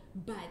sure,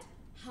 but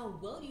how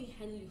well you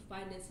handle your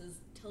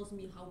finances tells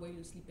me how well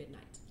you sleep at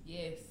night.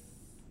 Yes.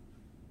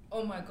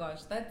 Oh my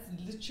gosh, that's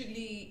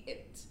literally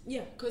it.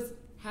 Yeah. Because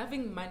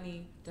having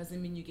money doesn't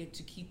mean you get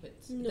to keep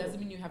it. No. It doesn't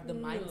mean you have the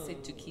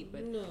mindset to keep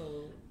it.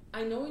 No.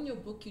 I know in your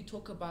book you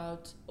talk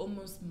about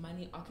almost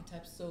money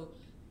archetypes, so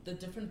the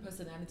different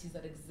personalities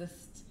that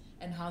exist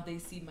and how they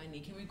see money.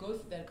 Can we go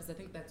through that? Because I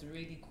think that's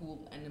really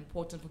cool and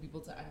important for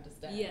people to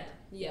understand.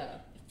 Yeah.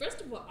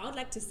 First of all, I would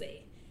like to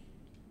say,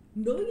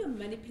 knowing your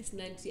money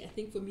personality, I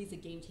think for me is a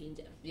game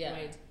changer. Yeah.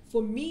 Right?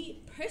 For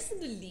me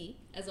personally,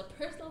 as a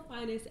personal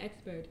finance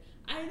expert,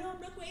 I know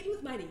I'm not great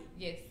with money.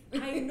 Yes.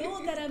 I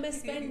know that I'm a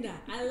spender.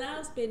 I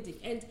love spending.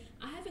 And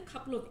I have a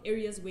couple of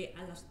areas where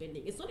I love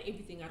spending. It's not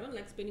everything. I don't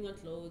like spending on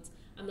clothes.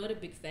 I'm not a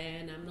big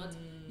fan. I'm not,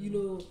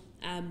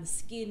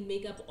 skin,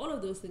 makeup, all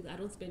of those things I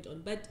don't spend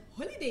on. But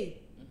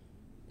holiday,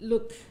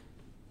 look,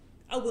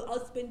 I will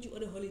outspend you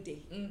on a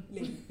holiday.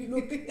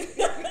 Look.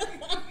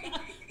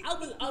 I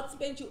will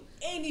outspend you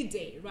any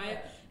day, right?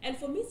 Yeah. And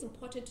for me, it's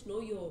important to know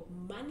your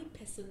money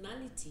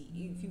personality,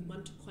 if you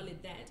want to call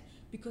it that,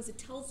 because it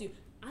tells you,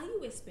 are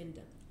you a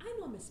spender? I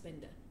know I'm a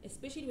spender,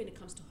 especially when it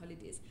comes to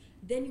holidays.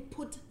 Then you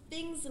put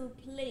things in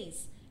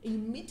place and you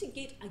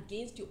mitigate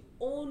against your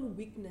own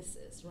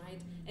weaknesses,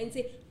 right? And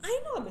say,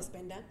 I know I'm a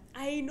spender.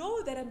 I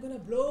know that I'm going to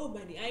blow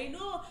money. I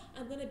know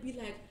I'm going to be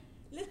like,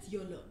 let's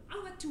YOLO.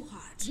 I work too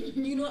hard.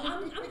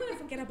 I'm going to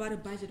forget about a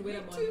budget when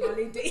I'm on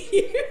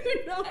holiday.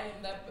 I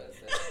am that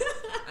person.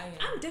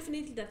 I'm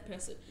definitely that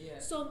person. Yeah.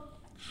 So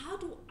how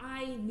do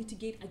I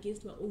mitigate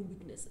against my own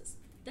weaknesses?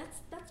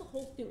 that's the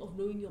whole thing of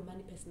knowing your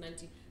money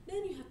personality.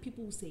 Then you have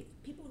people who save.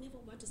 People never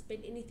want to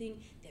spend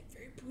anything. They're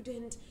very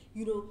prudent,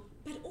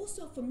 But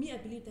also for me, I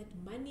believe that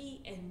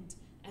money and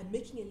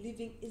making a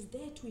living is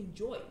there to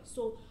enjoy.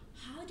 So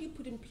how do you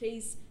put in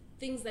place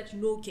things that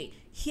okay,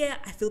 here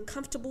I feel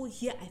comfortable,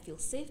 here I feel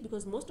safe?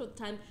 Because most of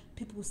the time,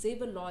 people who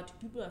save a lot,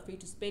 people are afraid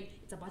to spend.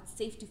 It's about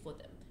safety for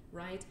them,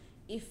 right?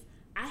 If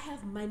I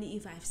have money,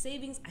 if I have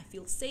savings, I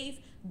feel safe.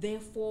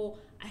 Therefore,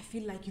 I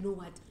feel like,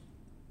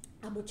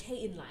 I'm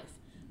okay in life.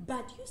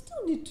 But you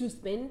still need to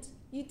spend.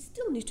 You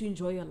still need to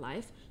enjoy your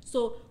life.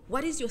 So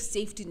what is your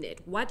safety net?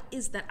 What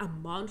is that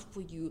amount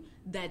for you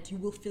that you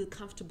will feel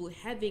comfortable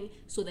having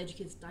so that you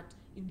can start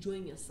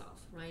enjoying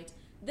yourself, right?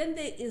 Then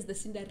there is the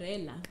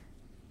Cinderella.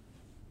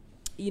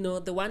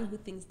 The one who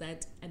thinks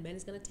that a man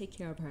is going to take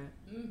care of her.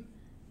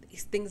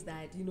 It's things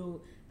that,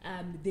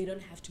 they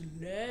don't have to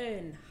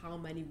learn how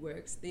money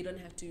works. They don't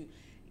have to,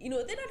 they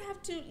don't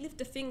have to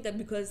lift a finger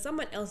because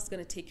someone else is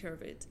going to take care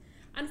of it.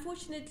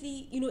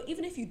 Unfortunately,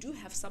 even if you do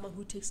have someone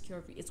who takes care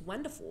of you, it's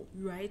wonderful,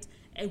 right?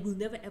 And we'll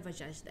never ever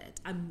judge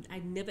that. I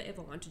never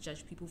ever want to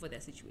judge people for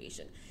their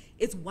situation.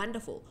 It's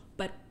wonderful,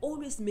 but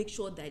always make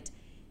sure that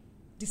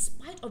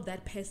despite of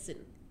that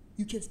person,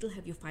 you can still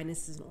have your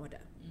finances in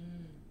order,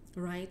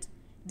 right?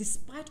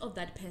 Despite of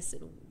that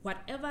person,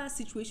 whatever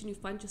situation you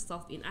find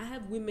yourself in. I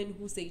have women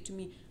who say to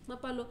me,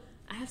 Mapalo,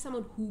 I have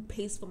someone who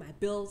pays for my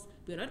bills.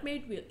 We're not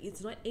married.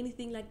 It's not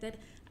anything like that.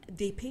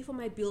 They pay for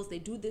my bills. They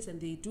do this and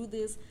they do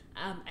this.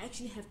 I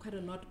actually have quite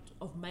a lot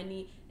of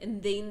money,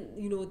 and then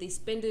they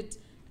spend it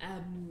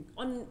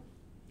on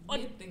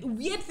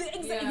weird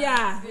things.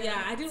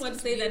 Yeah. I didn't want to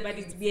say that, but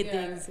it's weird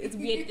things. It's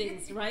weird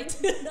things, right?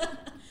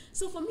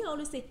 So for me, I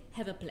always say,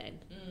 have a plan.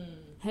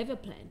 Have a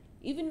plan.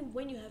 Even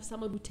when you have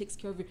someone who takes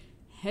care of you,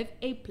 have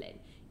a plan.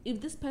 If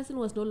this person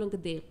was no longer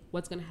there,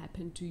 what's going to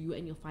happen to you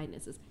and your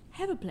finances?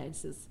 Have a plan,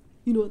 sis.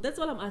 That's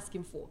all I'm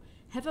asking for.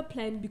 Have a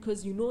plan,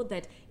 because you know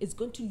that it's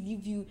going to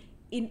leave you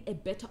in a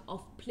better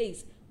off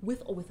place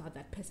with or without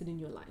that person in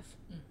your life,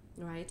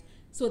 right?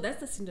 So that's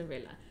the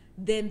Cinderella.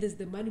 Then there's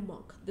the money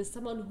monk. There's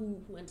someone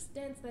who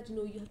understands that,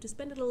 you have to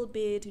spend a little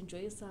bit to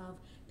enjoy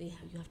yourself. You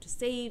have to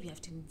save, you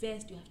have to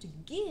invest, you have to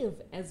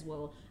give as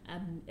well,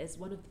 as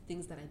one of the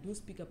things that I do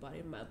speak about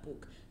in my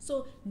book.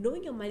 So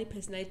knowing your money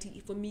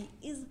personality for me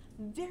is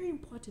very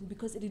important,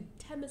 because it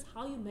determines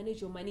how you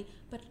manage your money,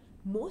 but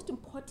most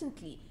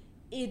importantly,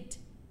 it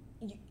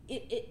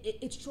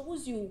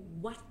shows you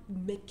what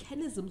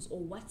mechanisms or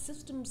what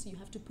systems you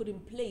have to put in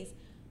place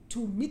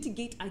to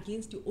mitigate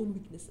against your own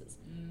weaknesses.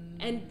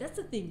 And that's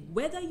the thing.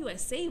 Whether you're a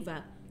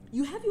saver,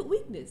 you have your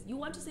weakness. You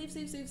want to save,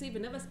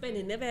 and never spend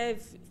and never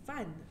have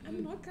fun. I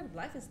mean, what kind of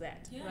life is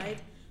that, right?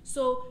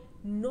 So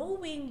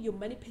knowing your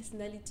money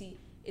personality,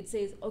 it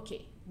says,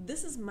 okay,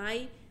 this is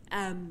my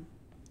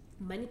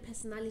money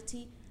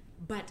personality,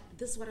 but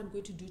this is what I'm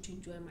going to do to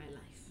enjoy my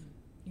life.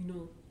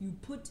 You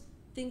put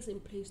things in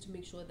place to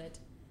make sure that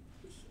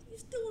you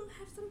still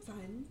have some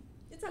fun.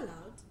 It's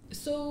allowed.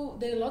 So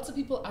there are lots of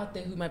people out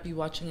there who might be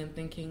watching and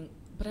thinking,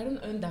 but I don't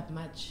earn that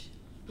much.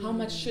 How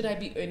much should I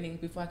be earning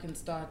before I can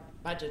start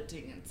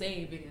budgeting and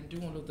saving and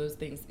doing all of those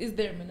things? Is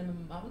there a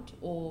minimum amount,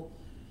 or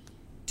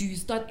do you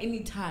start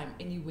anytime,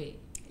 anywhere?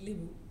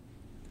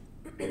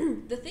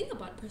 The thing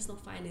about personal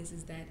finance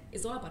is that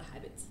it's all about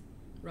habits,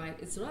 right?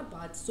 It's not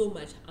about so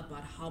much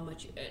about how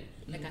much you earn.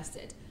 Like I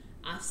said,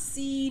 I've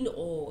seen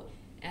or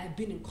I've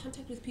been in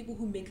contact with people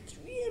who make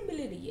 3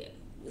 million a year.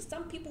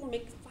 Some people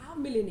make 5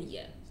 million a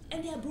year,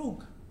 and they're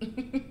broke.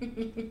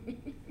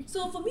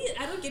 So for me,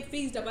 I don't get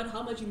fazed about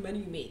how much money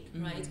you make,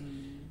 right?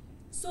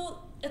 So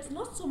it's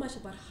not so much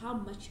about how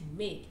much you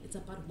make, it's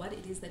about what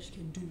it is that you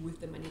can do with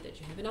the money that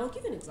you have. And I'll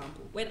give you an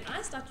example. When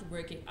I started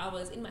working, I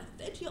was in my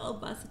third year of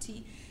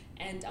varsity,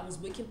 and I was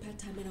working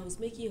part-time, and I was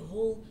making a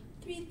whole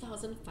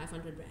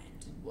 3,500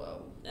 rand.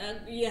 Wow.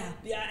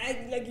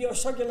 You're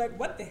shocked. You're like,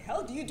 what the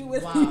hell do you do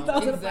with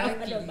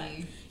 3,500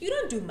 rand? You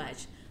don't do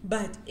much,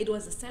 but it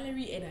was a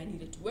salary, and I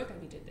needed to work.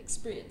 I needed the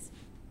experience,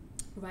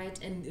 right?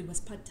 And it was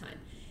part-time.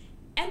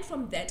 And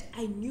from that,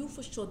 I knew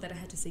for sure that I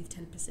had to save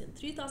 10%.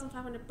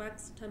 3,500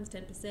 bucks times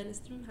 10% is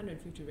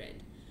 350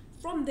 rand.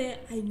 From there,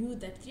 I knew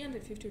that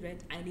 350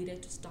 rand, I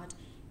needed to start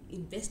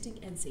investing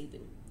and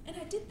saving. And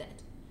I did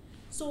that.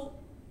 So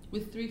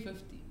with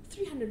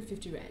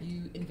 350 rand.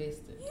 You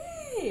invested.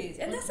 Yes.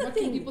 And that's the what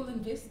thing. Can people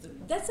invest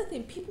in? That's the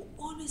thing. People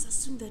always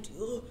assume that,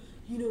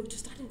 to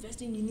start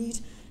investing, you need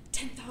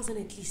 10,000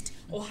 at least,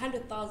 or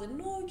 100,000.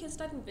 No, you can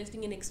start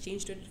investing in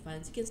exchange traded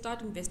funds. You can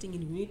start investing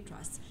in unit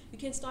trusts. You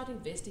can start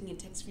investing in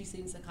tax-free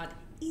savings account.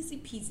 Easy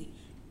peasy.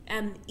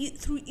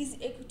 Through easy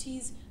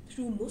equities,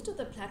 through most of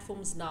the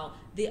platforms now,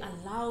 they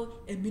allow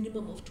a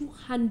minimum of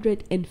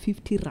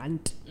 250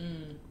 rand.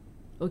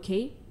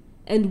 Okay?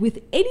 And with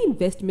any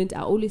investment,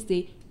 I always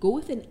say, go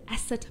with an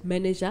asset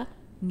manager,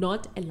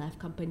 not a life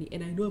company.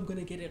 And I know I'm going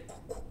to get it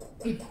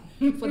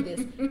for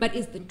this, but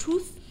it's the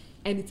truth.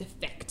 And it's a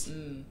fact,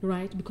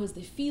 right? Because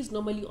the fees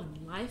normally on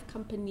life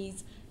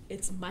companies,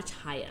 it's much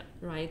higher,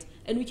 right?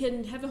 And we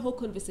can have a whole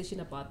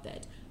conversation about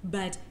that.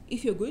 But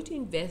if you're going to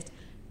invest,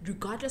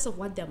 regardless of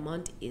what the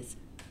amount is,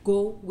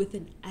 go with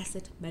an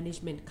asset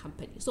management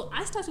company. So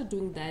I started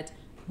doing that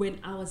when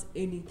I was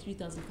earning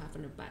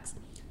 $3,500.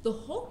 The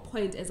whole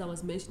point, as I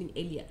was mentioning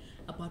earlier,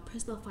 about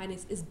personal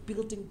finance is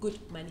building good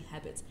money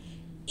habits.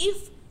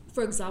 If,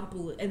 for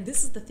example, and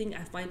this is the thing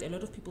I find a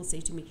lot of people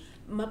say to me,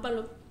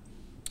 Mapalo,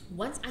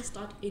 once I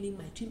start earning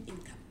my dream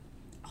income,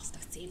 I'll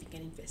start saving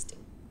and investing.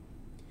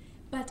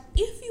 But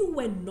if you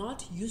were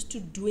not used to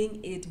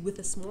doing it with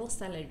a small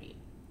salary,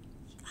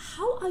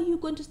 how are you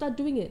going to start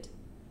doing it?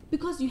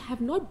 Because you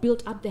have not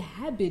built up the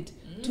habit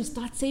to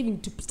start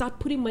saving, to start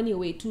putting money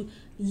away, to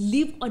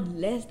live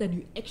on less than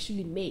you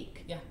actually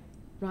make. Yeah.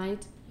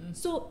 Right?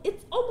 So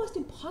it's almost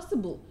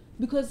impossible,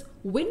 because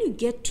when you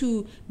get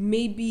to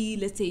maybe,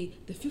 let's say,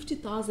 the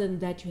 50,000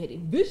 that you had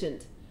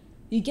envisioned,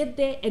 you get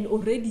there and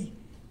already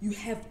you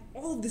have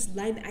all these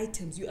line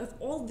items, you have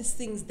all these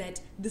things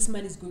that this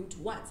money is going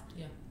towards.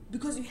 Yeah.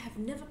 Because you have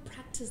never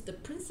practiced the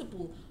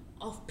principle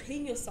of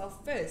paying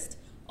yourself first,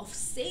 of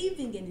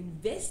saving and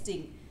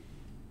investing,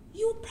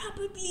 you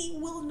probably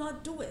will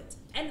not do it.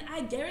 And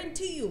I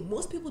guarantee you,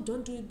 most people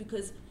don't do it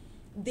because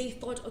they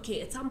thought,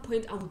 okay, at some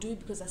point I will do it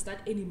because I start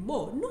earning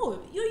more.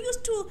 No, you're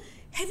used to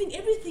having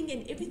everything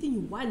and everything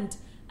you want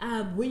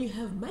when you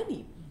have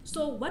money.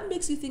 So what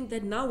makes you think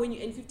that now when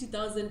you earn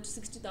 50,000,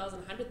 60,000,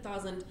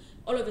 100,000,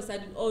 all of a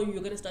sudden, oh, you're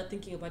going to start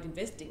thinking about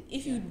investing?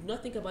 If you did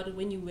not think about it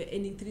when you were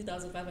earning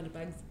 3,500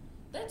 bucks.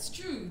 That's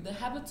true. The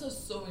habits are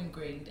so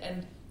ingrained.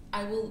 And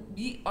I will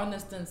be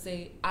honest and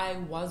say I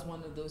was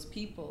one of those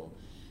people.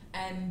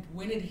 And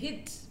when it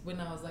hit, when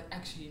I was like,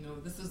 actually, no,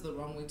 this is the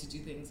wrong way to do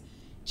things,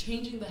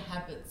 changing the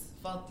habits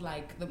felt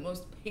like the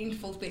most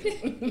painful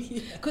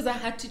thing. Because I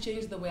had to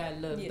change the way I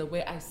live, the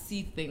way I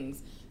see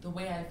things, the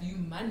way I view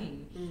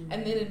money.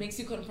 And then it makes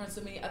you confront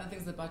so many other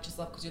things about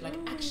yourself, because you're like,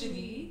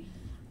 actually,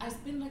 I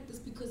spend like this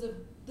because of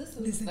this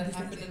and this that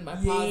happened in my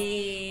past.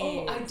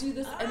 Oh, I do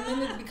this. And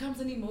then it becomes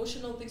an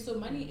emotional thing. So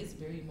money is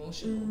very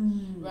emotional,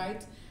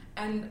 right?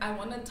 And I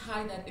want to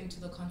tie that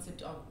into the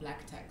concept of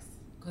black tax,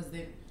 because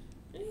then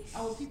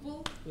our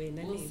people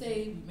will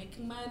say, we're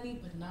making money,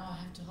 but now I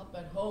have to help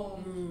at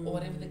home, or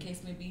whatever the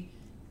case may be.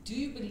 Do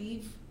you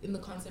believe in the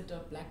concept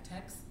of black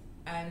tax,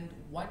 and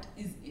what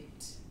is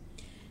it?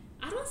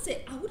 I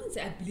wouldn't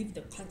say I believe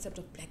the concept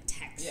of black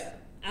tax. Yeah.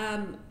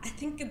 I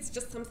think it's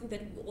just something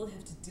that we all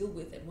have to deal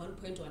with at one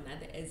point or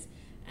another as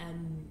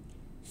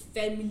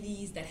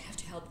families that have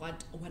to help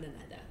out one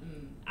another.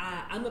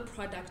 I'm a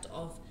product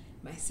of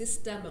my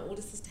sister, my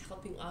older sister,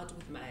 helping out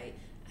with my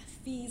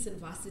fees and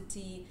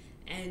varsity,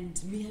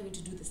 and me having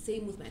to do the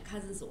same with my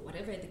cousins or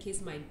whatever the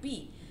case might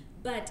be.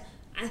 But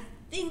I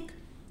think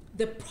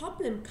the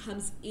problem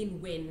comes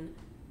in when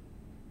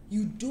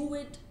you do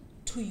it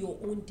to your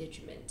own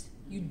detriment.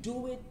 You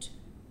do it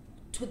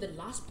to the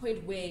last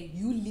point where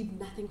you leave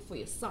nothing for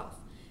yourself.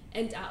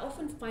 And I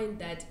often find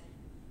that,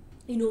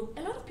 a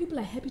lot of people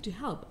are happy to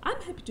help.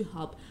 I'm happy to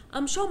help.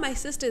 I'm sure my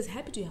sister is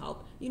happy to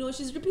help.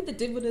 She's reaping the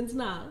dividends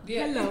now.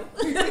 Yeah. Hello.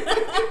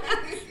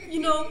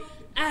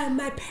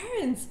 My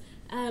parents,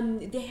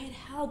 they had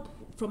help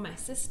from my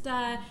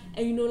sister,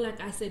 and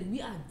like I said,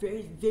 we are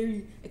very,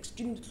 very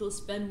extremely close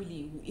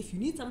family. If you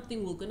need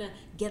something, we're gonna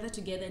gather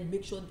together and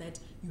make sure that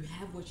you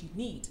have what you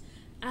need.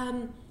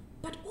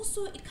 But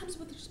also it comes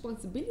with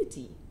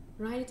responsibility,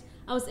 right?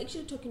 I was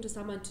actually talking to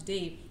someone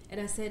today, and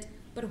I said,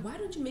 but why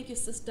don't you make your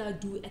sister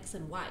do X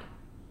and Y?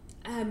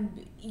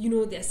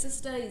 Their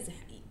sister is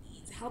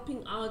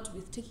helping out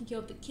with taking care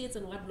of the kids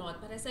and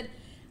whatnot, but I said,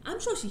 I'm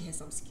sure she has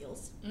some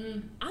skills.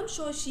 I'm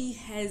sure she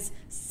has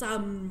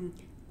some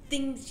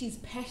things she's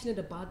passionate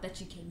about that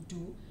she can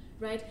do,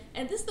 right?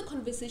 And this is the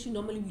conversation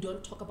normally we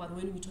don't talk about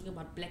when we're talking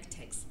about black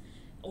tax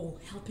or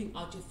helping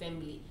out your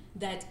family.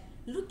 That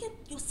look at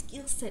your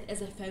skill set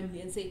as a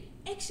family and say,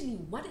 actually,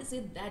 what is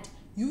it that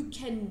you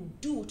can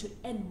do to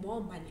earn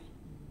more money,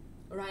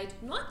 right?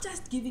 Not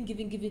just giving,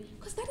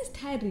 because that is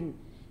tiring.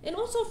 And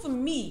also for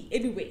me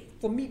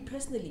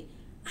personally,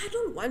 I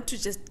don't want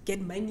to just get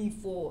money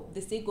for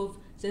the sake of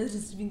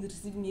just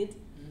receiving it.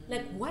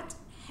 Like what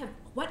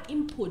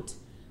input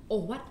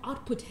or what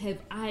output have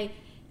I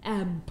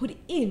put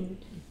in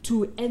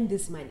to earn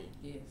this money?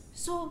 Yes.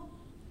 So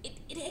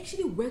it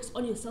actually works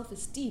on your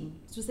self-esteem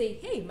to say,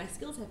 hey, my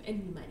skills have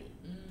earned me money,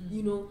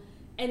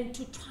 and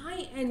to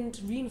try and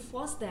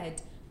reinforce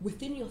that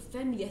within your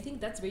family. I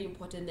think that's very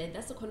important, and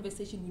that's a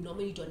conversation we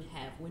normally don't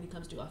have when it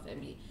comes to our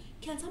family.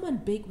 Can someone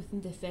bake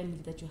within the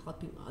family that you're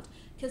helping out?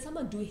 Can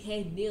someone do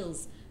hair,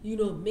 nails,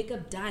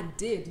 makeup done,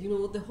 did,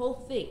 the whole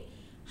thing?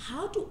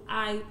 How do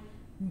I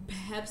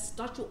perhaps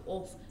start you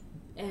off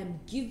and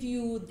give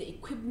you the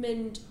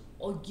equipment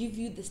or give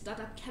you the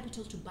startup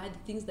capital to buy the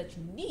things that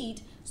you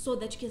need so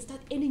that you can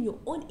start earning your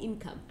own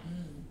income,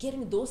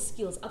 getting those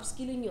skills,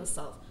 upskilling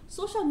yourself?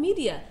 Social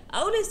media, I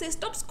always say,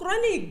 stop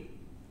scrolling.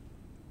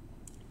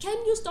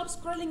 Can you stop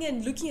scrolling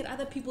and looking at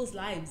other people's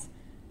lives?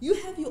 You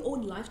have your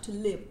own life to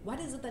live. What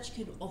is it that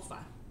you can offer?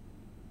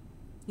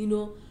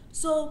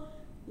 So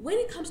when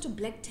it comes to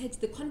black tax,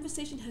 the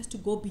conversation has to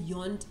go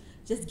beyond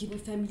just giving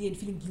family and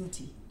feeling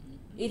guilty.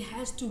 It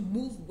has to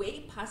move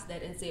way past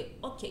that and say,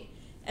 okay,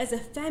 as a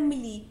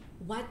family,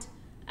 what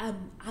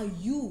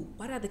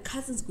What are the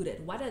cousins good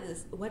at? What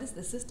is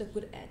the sister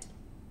good at?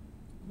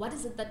 What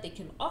is it that they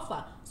can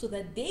offer so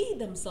that they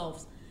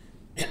themselves,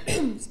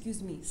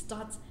 excuse me,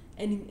 start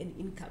earning an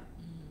income?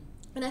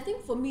 And I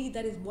think for me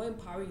that is more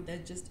empowering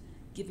than just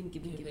giving.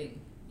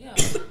 Yeah.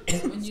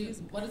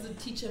 What does it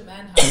teach a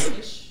man how to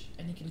fish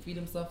and he can feed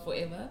himself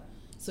forever?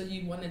 So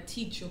you want to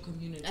teach your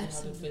community how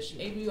to fish.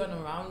 Everyone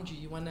around you,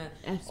 you want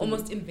to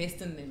almost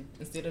invest in them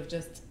instead of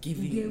just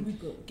giving. There we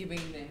go.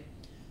 Giving them.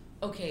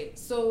 Okay,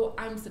 so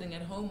I'm sitting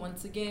at home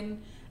once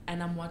again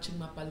and I'm watching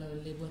Mapalo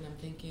and Lebo and I'm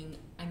thinking,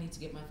 I need to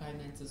get my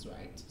finances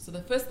right. So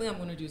the first thing I'm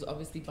going to do is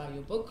obviously buy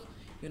your book.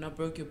 You're Not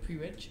Broke, You're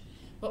Pre-Rich.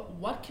 But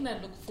what can I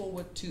look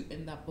forward to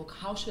in that book?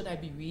 How should I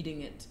be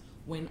reading it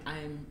when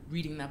I'm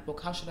reading that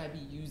book? How should I be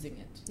using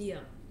it? Yeah.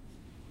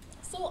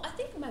 So I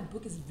think my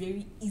book is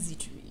very easy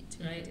to read,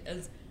 right?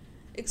 It's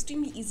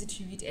extremely easy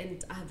to read,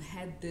 and I've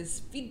had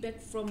this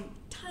feedback from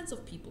tons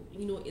of people.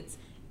 It's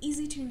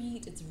easy to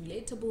read, it's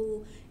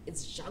relatable,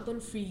 it's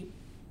jargon-free.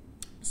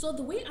 So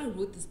the way I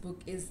wrote this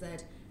book is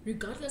that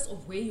regardless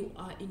of where you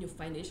are in your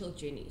financial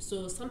journey,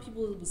 so some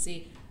people will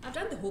say, I've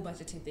done the whole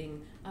budgeting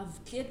thing,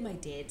 I've cleared my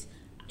debt,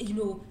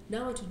 now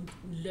I want to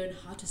learn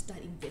how to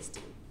start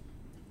investing.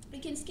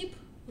 You can skip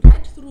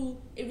right through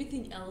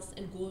everything else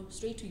and go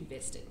straight to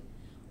investing.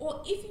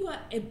 Or if you are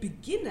a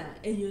beginner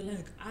and you're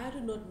like, I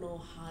do not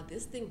know how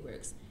this thing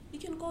works, you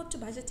can go to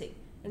budgeting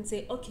and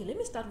say, okay, let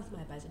me start with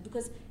my budget,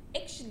 because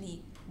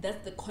actually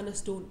that's the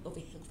cornerstone of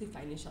a healthy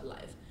financial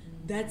life.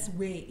 That's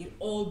where it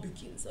all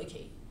begins.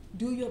 Okay,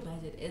 do your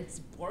budget. It's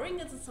boring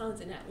as it sounds,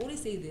 and I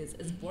always say this,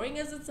 as boring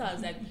as it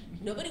sounds, like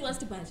nobody wants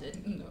to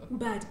budget, No.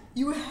 but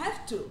you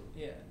have to.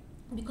 Yeah.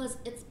 Because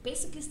it's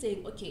basically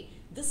saying, okay,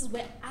 this is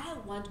where I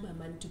want my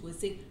money to go.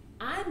 Say,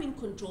 I'm in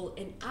control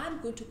and I'm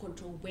going to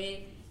control where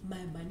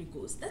my money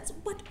goes. That's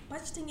what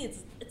budgeting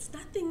is. It's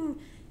nothing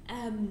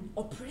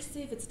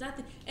oppressive. It's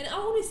nothing. And I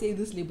always say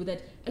this, Lebo,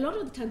 that a lot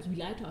of the times we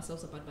lie to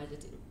ourselves about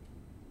budgeting.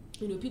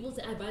 People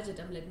say, I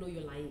budget. I'm like, no,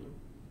 you're lying.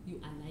 You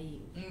are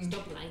lying.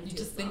 Stop lying to yourself. You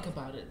just think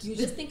about it. You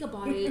just think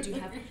about it. You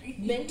have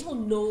mental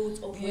notes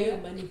of where your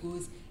money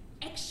goes.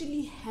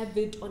 Actually have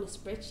it on a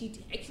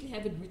spreadsheet. Actually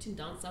have it written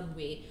down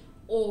somewhere,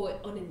 or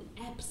on an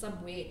app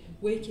somewhere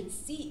where you can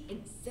see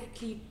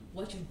exactly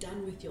what you've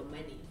done with your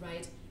money,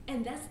 right?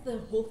 And that's the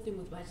whole thing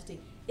with budgeting.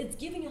 It's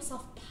giving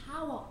yourself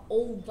power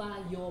over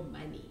your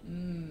money,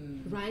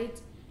 right?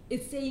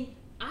 It's saying,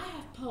 I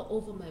have power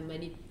over my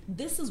money.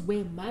 This is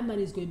where my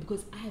money is going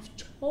because I have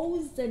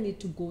chosen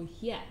it to go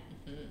here.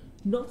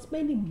 Not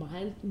spending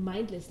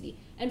mindlessly.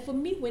 And for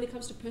me, when it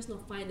comes to personal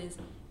finance,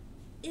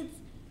 it's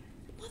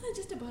more than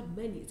just about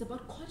money. It's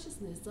about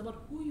consciousness. It's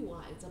about who you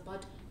are. It's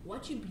about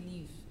what you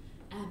believe.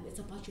 It's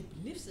about your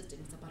belief system.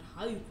 It's about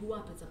how you grew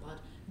up. It's about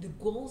the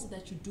goals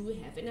that you do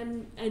have.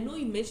 And I know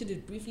you mentioned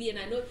it briefly, and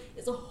I know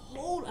it's a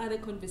whole other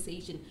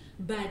conversation,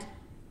 but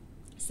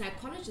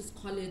psychologists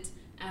call it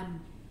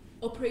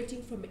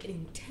operating from an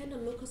internal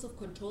locus of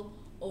control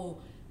or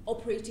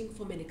operating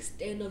from an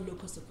external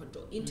locus of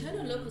control.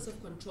 Internal locus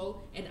of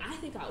control, and I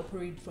think I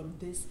operate from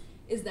this,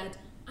 is that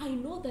I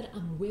know that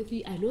I'm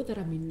worthy, I know that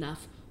I'm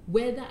enough,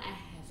 whether I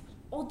have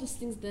all those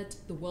things that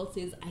the world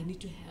says I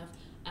need to have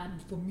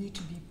for me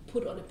to be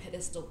put on a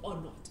pedestal or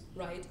not,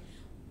 right?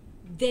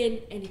 Then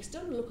an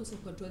external locus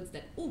of control is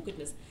that, oh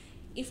goodness,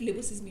 if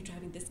Lebo sees me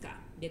driving this car,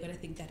 they're going to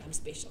think that I'm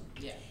special.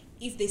 Yeah.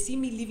 If they see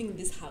me living in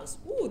this house,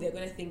 they're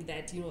going to think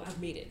that, I've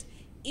made it.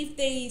 If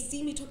they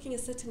see me talking a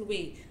certain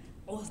way,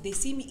 or they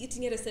see me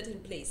eating at a certain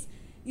place,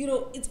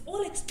 it's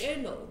all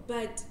external.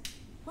 But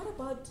what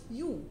about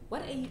you?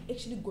 What are you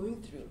actually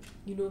going through?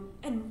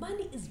 And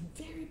money is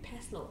very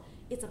personal.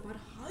 It's about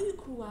how you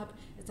grew up.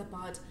 It's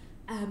about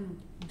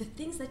the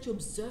things that you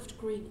observed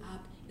growing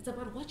up. It's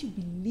about what you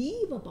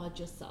believe about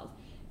yourself.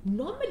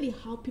 Normally,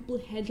 how people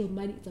handle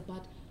money,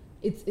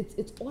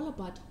 it's all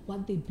about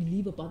what they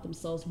believe about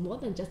themselves, more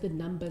than just the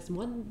numbers,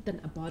 more than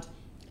about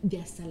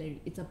their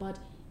salary. It's about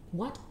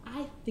what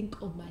I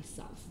think of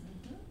myself.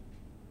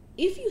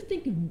 If you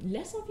think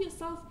less of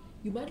yourself,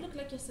 you might look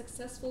like you're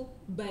successful,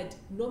 but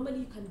normally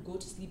you can go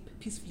to sleep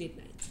peacefully at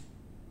night.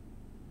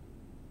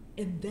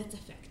 And that's a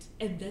fact.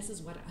 And this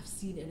is what I've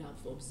seen and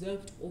I've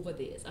observed over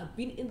the years. I've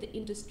been in the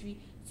industry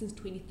since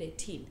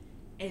 2013,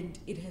 and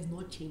it has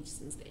not changed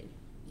since then.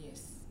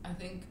 Yes. I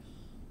think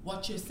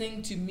what you're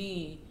saying to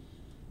me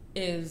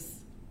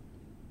is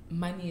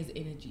money is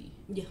energy.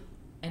 Yeah.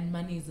 And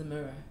money is a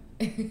mirror.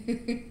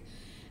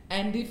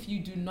 And if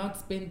you do not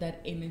spend that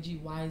energy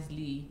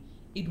wisely,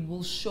 it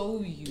will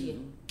show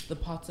you the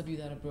parts of you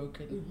that are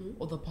broken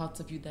or the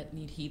parts of you that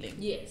need healing.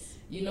 Yes.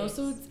 You know,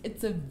 so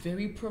it's a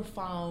very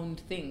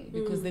profound thing,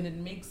 because then it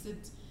makes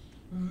it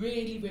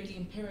really, really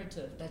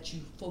imperative that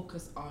you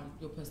focus on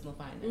your personal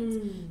finance,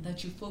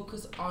 that you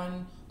focus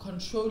on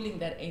controlling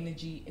that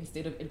energy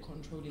instead of it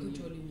controlling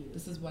you.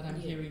 This is what I'm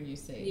hearing you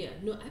say. Yeah,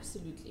 no,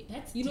 absolutely.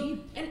 That's deep.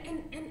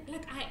 And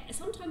like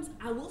sometimes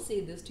I will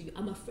say this to you.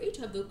 I'm afraid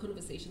to have those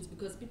conversations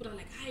because people are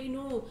like, I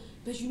know,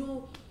 but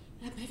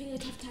I'm having a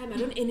tough time. I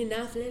don't earn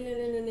enough. And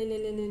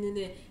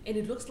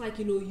it looks like,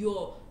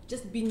 you're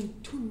just being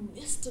too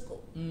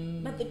mystical.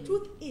 But the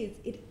truth is,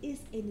 it is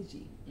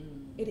energy.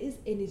 It is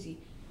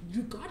energy.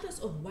 Regardless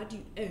of what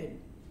you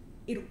earn,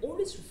 it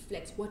always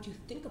reflects what you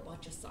think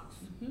about yourself.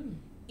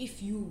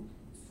 If you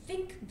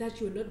think that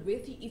you're not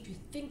worthy, if you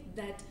think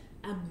that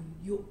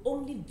your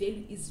only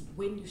value is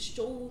when you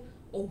show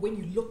or when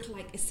you look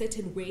like a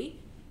certain way,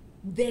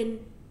 then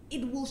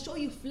it will show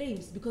you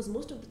flames, because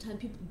most of the time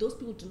those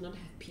people do not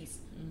have peace.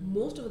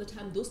 Most of the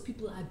time those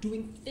people are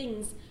doing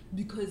things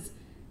because,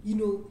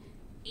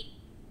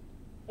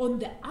 on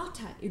the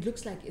outer it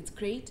looks like it's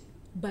great,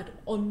 but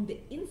on the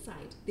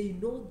inside they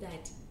know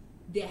that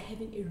they're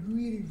having a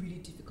really,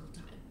 really difficult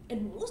time.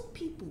 And most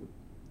people,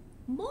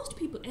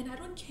 and I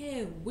don't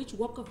care which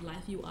walk of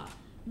life you are,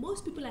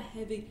 most people are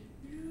having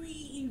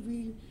really,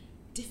 really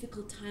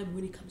difficult time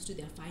when it comes to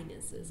their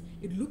finances.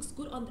 It looks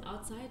good on the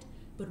outside,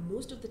 but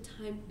most of the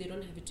time they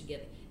don't have it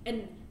together.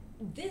 And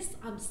this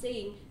I'm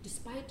saying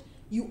despite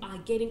you are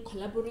getting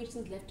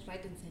collaborations left,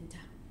 right and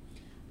center.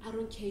 I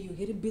don't care, you're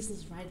getting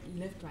business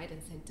left, right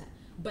and center.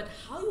 But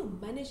how you're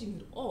managing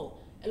it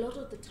all, a lot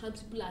of the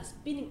times people are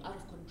spinning out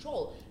of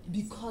control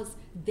because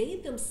they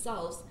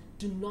themselves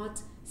do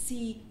not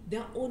see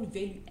their own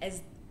value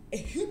as a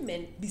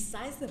human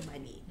besides the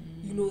money.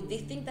 They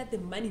think that the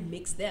money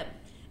makes them.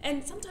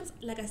 And sometimes,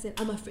 like I said,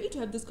 I'm afraid to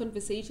have these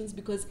conversations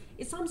because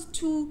it sounds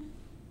too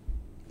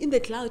in the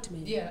cloud,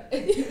 man. Yeah.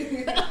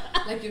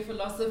 Like you're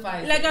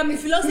philosophizing. Like I'm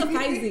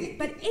philosophizing.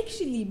 But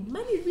actually,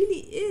 money really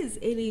is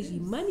energy.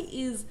 Money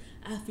is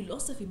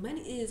philosophy.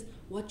 Money is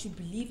what you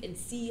believe and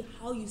see,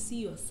 how you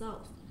see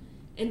yourself.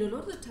 And a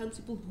lot of the times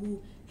people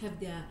who have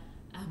their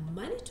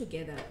money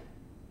together,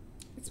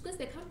 it's because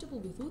they're comfortable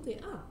with who they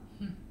are.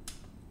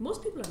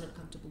 Most people are not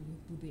comfortable with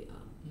who they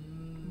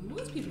are.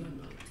 Most people are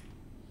not.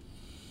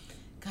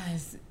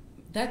 Guys,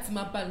 that's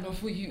Mapalo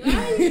for you.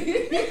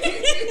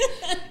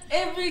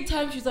 Every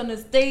time she's on a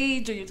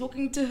stage or you're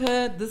talking to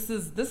her, this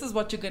is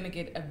what you're going to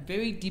get, a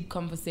very deep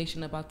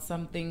conversation about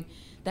something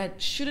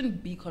that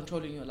shouldn't be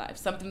controlling your life,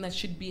 something that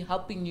should be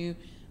helping you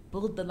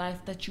build the life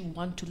that you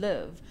want to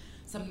live,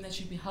 something that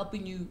should be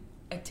helping you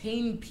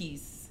attain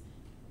peace,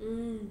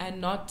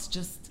 and not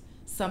just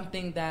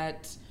something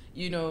that,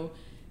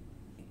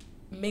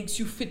 makes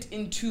you fit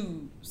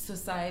into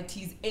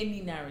society's any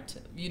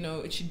narrative.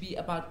 It should be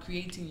about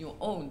creating your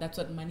own. That's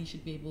what money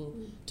should be able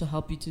to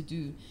help you to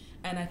do.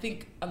 And I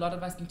think a lot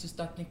of us need to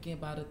start thinking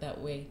about it that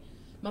way.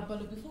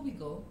 Mapalo, before we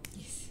go,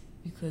 yes,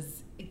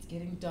 because it's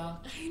getting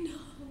dark. I know.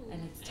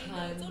 And it's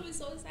time. It's always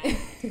so sad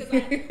because I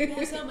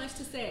have so much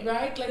to say.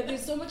 Right? Like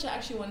there's so much I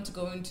actually want to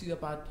go into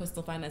about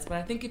personal finance, but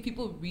I think if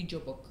people read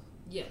your book,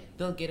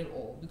 they'll get it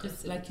all. Because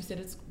absolutely, like you said,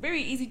 it's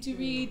very easy to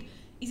read,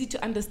 easy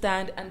to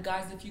understand. And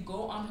guys, if you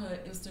go on her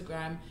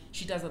Instagram,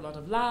 she does a lot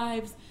of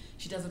lives,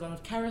 she does a lot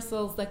of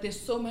carousels. Like there's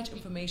so much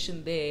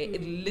information there.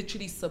 It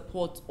literally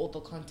supports all the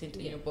content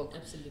in your book.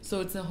 Absolutely.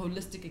 So it's a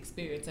holistic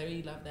experience. I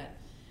really love that.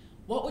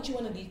 What would you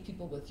want to leave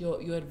people with?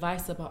 Your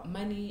advice about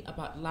money,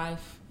 about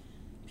life?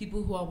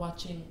 People who are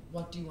watching,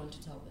 what do you want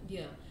to tell them?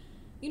 Yeah.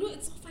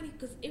 It's so funny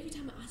because every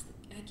time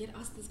I get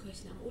asked this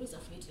question, I'm always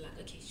afraid to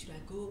okay, should I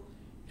go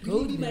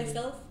really be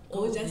myself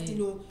or just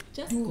do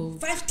go.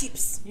 5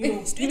 tips,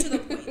 straight to the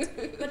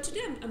point. But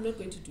today I'm not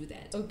going to do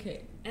that.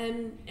 Okay.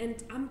 And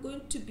I'm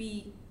going to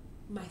be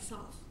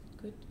myself.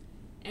 Good.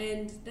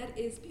 And that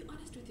is, be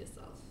honest with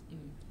yourself.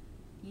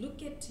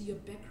 Look at your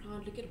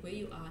background, look at where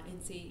you are and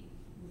say,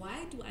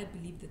 why do I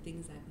believe the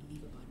things I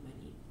believe about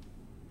money?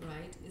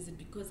 Right? Is it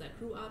because I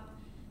grew up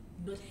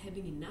not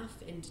having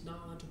enough and now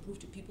I want to prove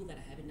to people that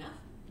I have enough?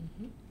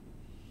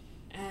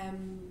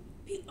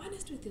 Be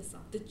honest with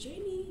yourself. The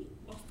journey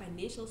of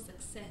financial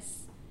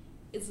success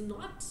is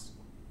not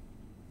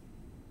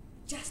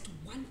just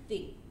one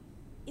thing.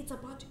 It's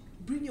about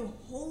bring your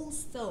whole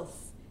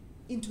self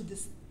into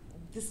this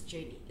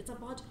journey. It's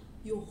about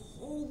your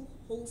whole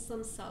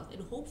wholesome self,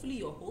 and hopefully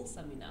you're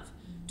wholesome enough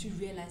to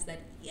realize that,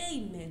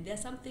 yay man, there are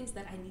some things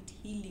that I need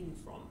healing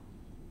from,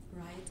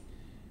 right?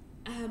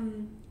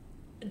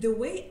 The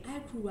way I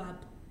grew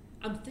up,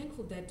 I'm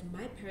thankful that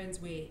my parents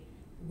were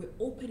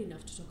open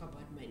enough to talk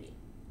about money.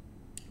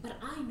 But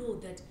I know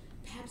that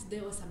perhaps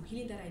there was some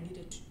healing that I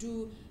needed to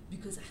do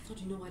because I thought,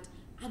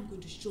 I'm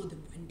going to show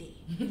them one day,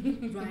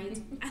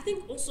 right? I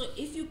think also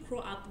if you grow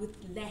up with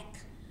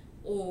lack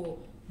or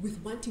with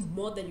wanting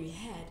more than you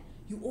had,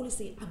 you always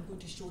say, I'm going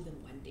to show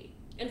them one day.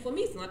 And for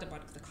me, it's not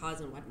about the cars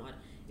and whatnot.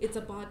 It's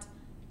about,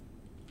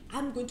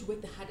 I'm going to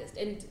work the hardest.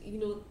 And,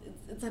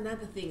 it's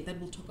another thing that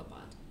we'll talk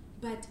about.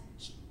 But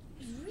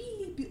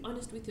really be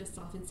honest with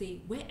yourself and say,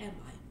 where am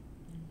I?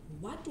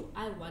 What do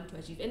I want to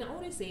achieve? And I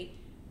always say,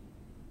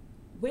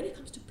 when it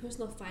comes to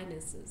personal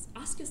finances,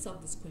 ask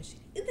yourself this question.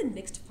 In the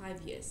next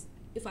 5 years,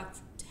 if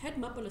I've had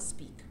Mapalo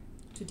speak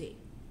today,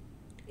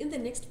 in the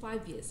next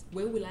 5 years,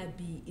 where will I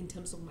be in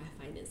terms of my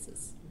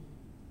finances?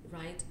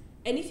 Right?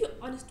 And if you're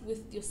honest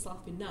with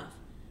yourself enough,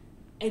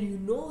 and you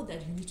know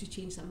that you need to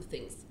change some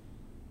things,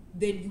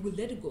 then you will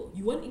let it go.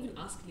 You won't even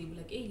ask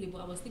Lebo, hey Lebo,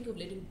 I was thinking of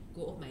letting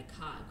go of my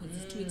car because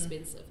it's too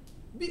expensive.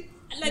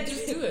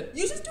 Just do it.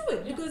 You just do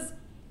it because,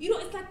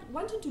 it's like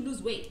wanting to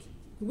lose weight.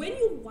 when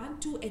you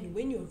want to and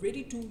when you're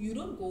ready to, you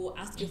don't go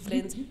ask your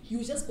friends,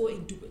 you just go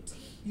and do it,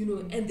 you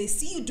know, and they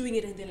see you doing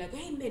it and they're like,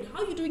 hey man,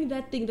 how are you doing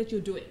that thing that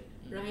you're doing,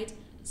 right?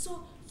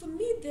 So for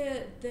me,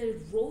 the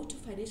road to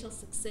financial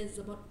success is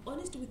about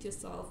honesty with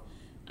yourself,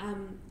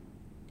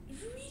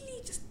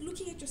 really just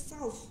looking at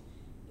yourself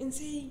and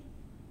saying,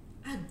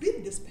 I've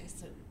been this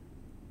person,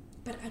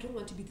 but I don't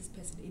want to be this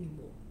person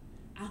anymore.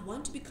 I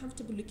want to be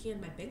comfortable looking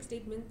at my bank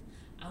statement.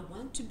 I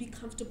want to be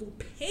comfortable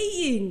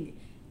paying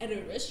at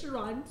a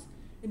restaurant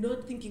and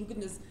not thinking,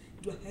 goodness,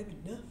 do I have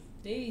enough?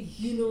 Hey.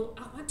 You know,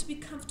 I want to be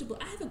comfortable.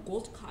 I have a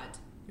gold card,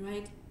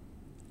 right?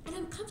 And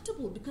I'm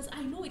comfortable because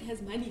I know it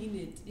has money in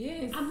it.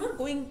 Yes. I'm not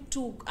going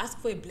to ask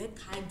for a black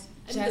card.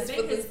 Just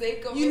for the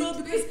sake of you it. know,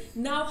 because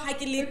now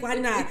hakele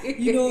kwana,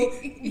 you know,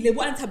 le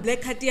want a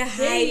black card here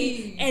high,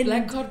 Hey, and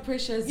black card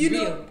pressure is you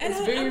real. know, and It's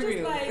I'm very just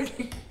real.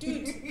 like,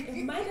 dude,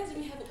 mine doesn't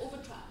even have an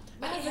overdraft.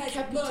 I Mine have a has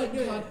Capitol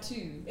money. card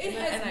too. It and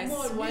has I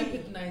money. swipe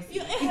it nicely.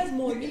 Yeah, it has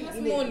money. It has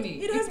in it.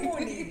 money. It has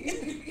money.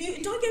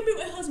 Don't get me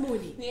wrong, it has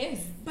money.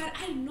 Yes. But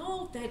I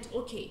know that,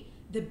 okay,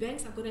 the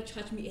banks are going to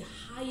charge me a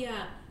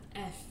higher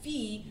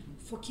fee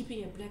for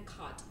keeping a black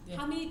card. Yeah.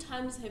 How many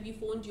times have you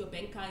phoned your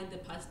banker in the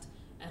past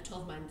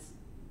 12 months?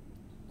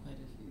 Quite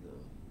a few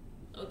though.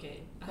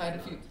 Okay. Quite a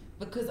few.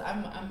 Because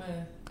I've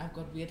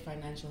got weird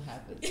financial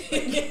habits.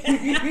 But,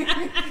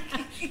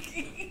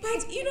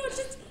 you know,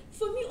 just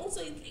for me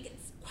also,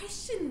 it's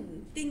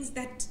question things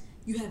that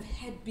you have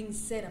had being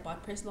said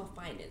about personal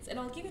finance. And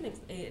I'll give you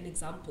an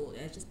example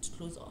just to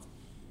close off.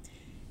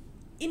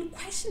 In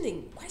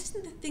question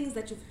the things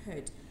that you've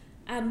heard.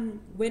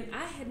 When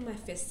I had my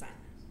first son,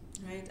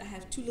 right? I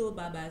have 2 little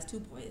babas, 2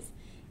 boys.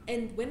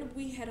 And when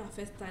we had our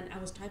first son, I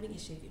was driving a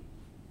Chevy.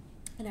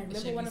 And I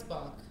remember one of...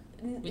 Spark.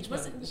 Which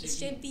wasn't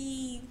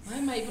Chevy. Why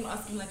am I even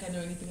asking like I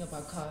know anything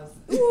about cars?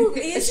 Ooh,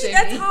 you see,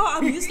 that's how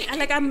I'm useless.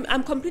 Like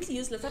I'm completely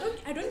useless. I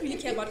don't really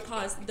care about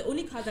cars. The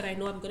only car that I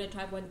know I'm gonna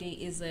drive one day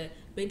is a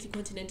Bentley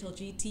Continental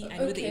GT. I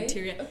know the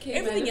interior. Okay,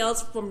 everything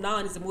else from now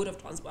on is a mode of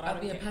transport.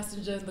 I'll be a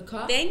passenger in the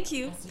car. Thank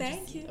you.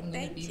 I'm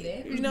gonna be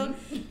there. You know,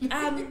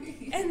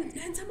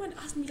 and someone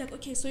asked me like,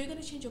 okay, so you're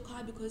gonna change your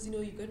car because you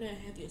know you're gonna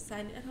have your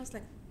son, and I was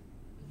like,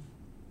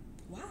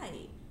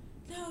 why?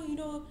 No, you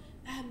know.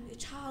 A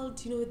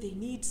child, you know, they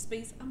need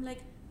space. I'm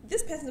like,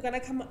 this person's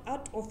gonna come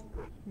out of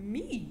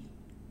me.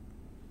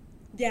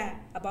 They're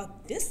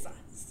about this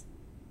size,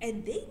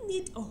 and they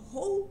need a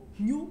whole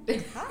new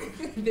car.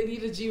 They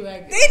need a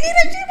G-Wagon. They need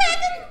a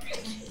G-Wagon.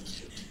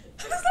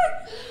 I was like,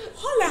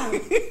 hold on,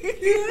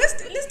 you know,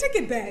 let's take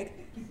it back.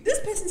 This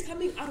person's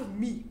coming out of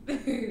me.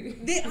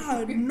 They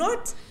are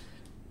not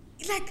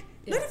like.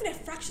 Yeah. Not even a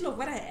fraction of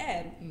what I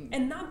am.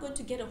 And now I'm going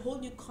to get a whole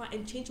new car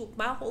and change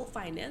my whole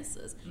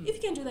finances. If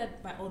you can do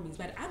that, by all means.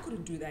 But I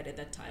couldn't do that at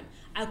that time.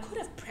 I could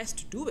have pressed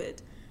to do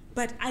it.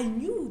 But I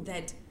knew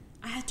that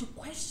I had to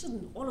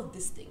question all of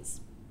these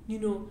things. You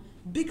know,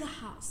 bigger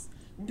house,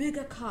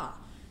 bigger car,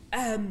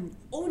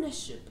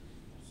 ownership.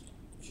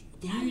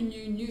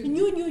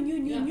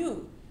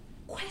 New.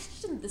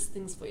 Question these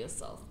things for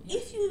yourself. Yeah.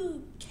 If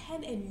you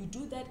can and you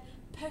do that,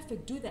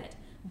 perfect, do that.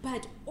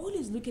 But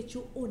always look at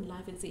your own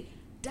life and say,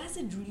 does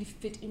it really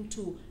fit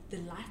into the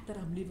life that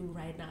I'm living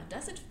right now?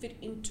 Does it fit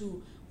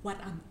into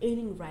what I'm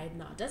earning right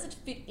now? Does it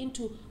fit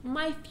into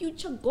my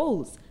future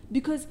goals?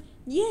 Because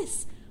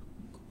yes,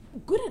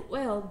 good and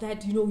well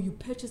that, you know, you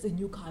purchase a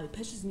new car, you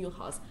purchase a new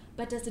house,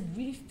 but does it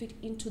really fit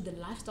into the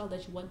lifestyle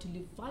that you want to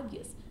live 5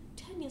 years,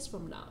 10 years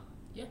from now?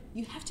 Yeah.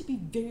 You have to be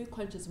very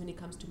conscious when it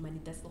comes to money.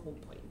 That's the whole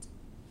point.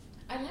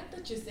 I like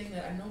that you're saying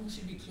that. I know we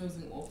should be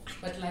closing off,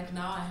 but like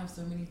now I have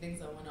so many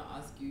things I want to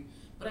ask you.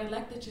 But I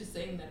like that you're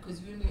saying that because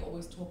you and me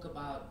always talk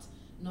about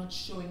not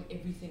showing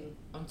everything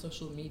on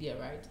social media,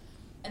 right?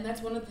 And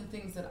that's one of the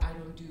things that I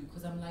don't do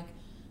because I'm like,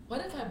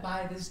 what if I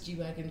buy this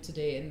G-Wagon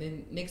today and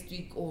then next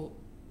week or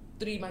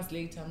 3 months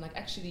later I'm like,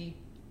 actually,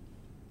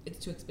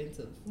 it's too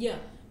expensive. Yeah.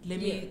 Let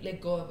me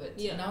let go of it.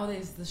 Yeah. Now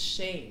there's the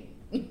shame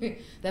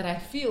that I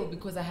feel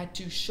because I had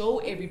to show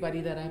everybody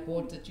that I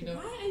bought it, you know.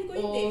 Why are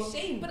you going there?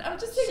 Shame. But I'm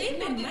just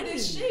saying, shame and money.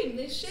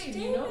 There's shame,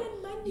 you know.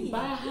 And money. You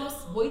buy a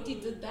house,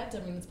 Boiti did that. I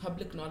mean, it's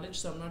public knowledge,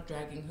 so I'm not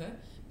dragging her.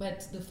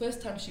 But the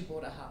first time she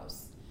bought a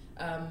house,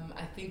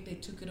 I think they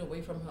took it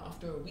away from her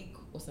after a week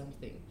or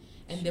something.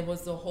 And there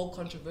was a whole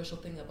controversial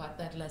thing about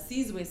that.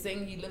 Lassiz was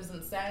saying he lives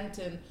in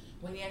Sandton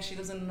when he actually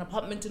lives in an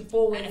apartment in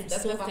Four Winds.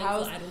 Doesn't have a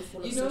house. I don't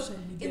follow you know, social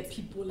media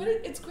people. But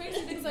it's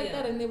crazy things like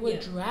that. And they were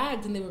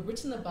dragged and they were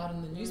written about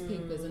in the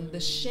newspapers and the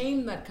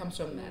shame that comes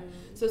from that.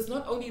 So it's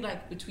not only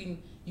like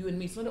between you and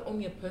me, it's not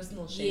only a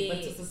personal shame, but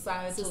it's a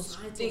societal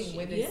thing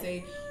where they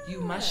say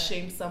you must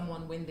shame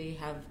someone when they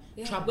have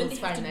troubles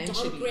financially. Have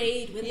to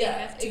downgrade, when they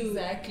have to,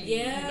 exactly.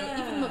 You know,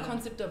 even the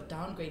concept of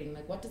downgrading,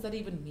 like what does that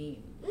even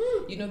mean?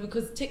 You know,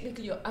 because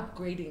technically you're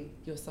upgrading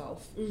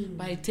yourself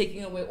by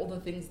taking away all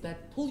the things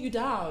that pull you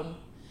down.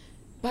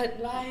 But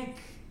like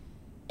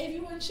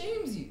everyone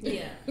shames you.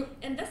 Yeah.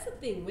 And that's the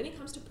thing. When it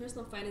comes to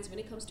personal finance, when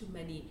it comes to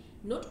money,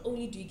 not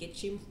only do you get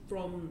shamed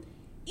from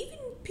even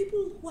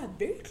people who are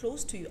very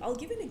close to you. I'll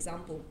give you an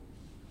example.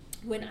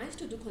 when I used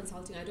to do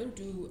consulting, I don't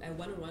do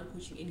one-on-one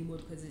coaching anymore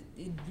because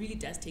it really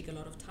does take a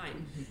lot of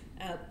time.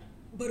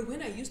 But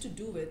when I used to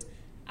do it,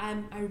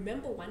 I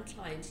remember one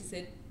client, she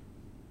said,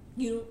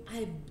 you know,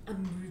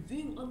 I'm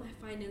reviewing all my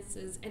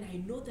finances and I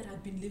know that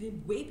I've been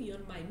living way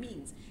beyond my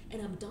means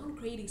and I'm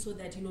downgrading so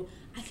that, you know,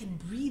 I can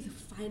breathe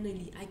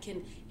finally. I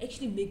can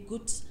actually make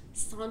good,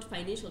 sound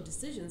financial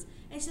decisions.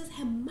 And she says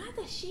her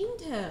mother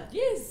shamed her.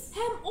 Yes.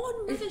 Her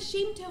own mother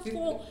shamed her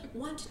for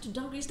wanting to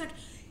downgrade. It's like,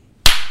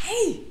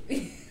 hey,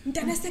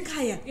 Mtana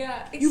Sekaya,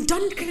 Yeah. you've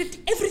done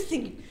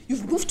everything.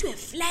 You've moved to a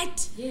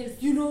flat. Yes.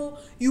 You know,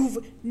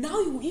 you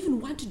even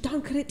want to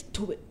downgrade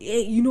to,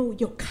 you know,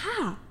 your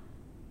car.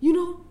 You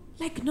know,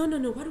 like, no.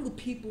 What will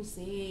people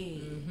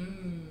say?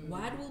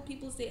 What will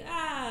people say?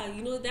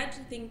 You know,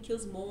 that thing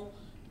kills more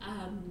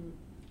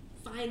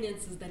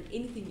finances than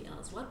anything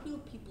else. What will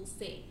people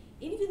say?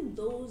 And even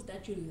those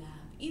that you love,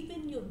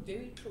 even your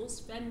very close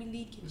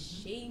family can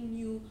shame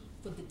you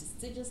for the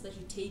decisions that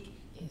you take.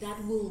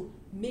 That will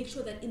make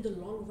sure that in the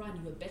long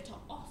run you're better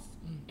off.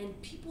 And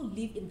people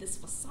live in this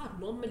facade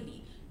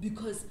normally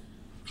because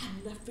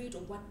I'm afraid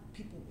of what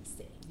people will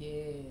say.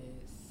 Yes.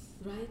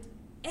 Right?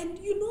 And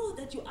you know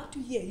that you're up to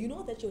here. You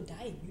know that you're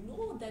dying. You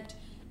know that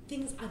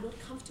things are not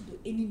comfortable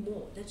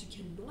anymore. That you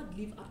cannot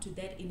live up to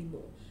that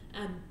anymore.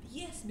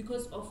 Yes,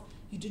 because of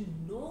you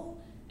didn't know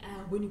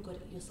when you got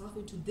yourself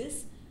into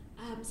this.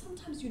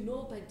 Sometimes you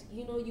know, but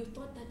you know you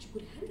thought that you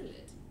could handle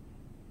it.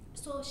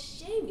 So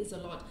shame is a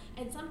lot,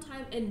 and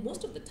sometimes, and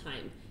most of the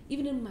time,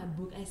 even in my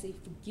book, I say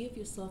forgive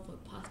yourself for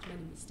past money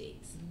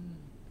mistakes.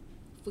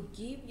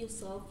 Forgive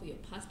yourself for your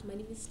past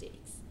money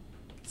mistakes.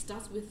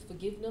 Starts with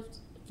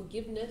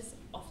forgiveness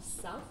of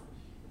self,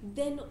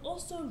 then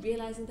also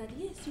realizing that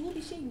yes, you will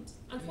be shamed.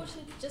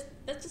 Unfortunately,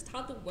 that's just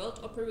how the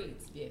world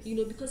operates. Yes. You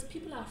know, because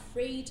people are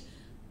afraid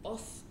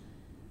of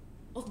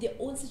their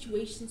own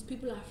situations.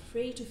 People are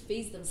afraid to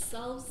face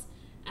themselves.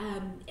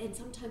 And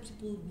sometimes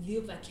people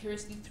live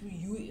vicariously through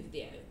you if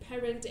they're a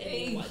parent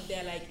and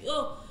they're like,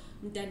 oh,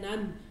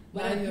 Mtanan,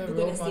 what are people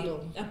going to say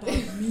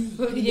about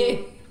me? Yeah.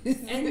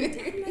 And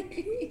I'm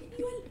like,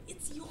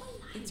 it's your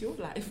life. It's your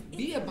life.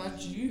 Be about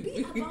you.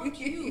 Be about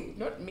you.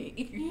 Not me.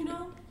 You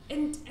know?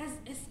 And as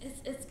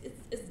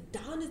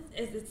down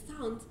as it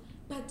sounds,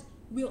 but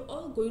we're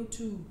all going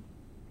to,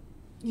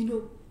 you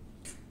know,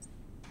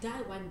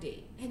 die one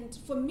day. And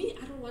for me,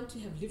 I don't want to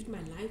have lived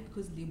my life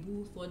because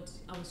Lebu thought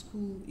I was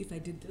cool if I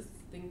did this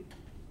thing.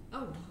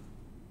 Oh,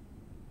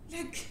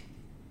 like,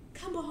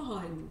 come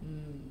on.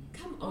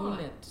 Come on. Own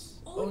it.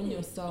 Own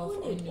yourself.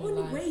 Own your Own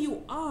life. where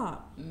you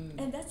are.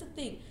 And that's the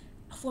thing.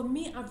 For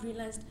me, I've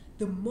realized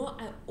the more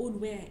I own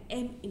where I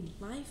am in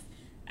life,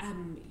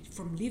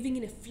 from living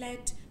in a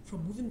flat,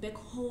 from moving back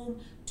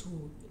home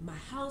to my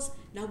house,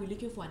 now we're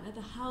looking for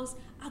another house.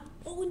 I've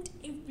owned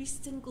every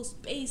single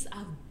space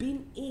I've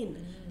been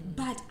in,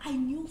 but I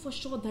knew for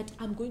sure that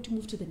I'm going to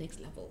move to the next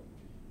level.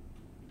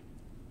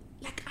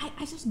 Like,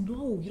 I just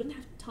know. You don't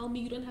have to tell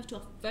me, you don't have to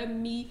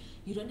affirm me,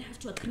 you don't have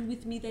to agree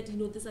with me that, you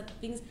know, these are the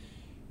things.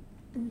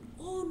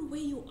 Own where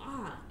you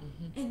are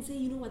and say,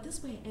 you know what, this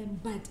is where I am,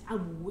 but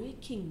I'm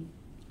working.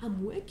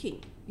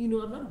 You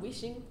know, I'm not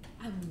wishing,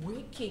 I'm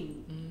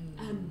working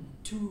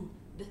to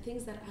the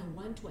things that I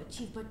want to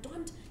achieve. But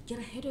don't get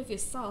ahead of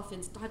yourself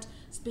and start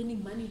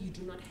spending money you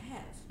do not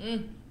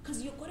have,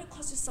 because you're going to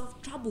cause yourself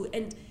trouble.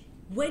 And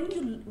when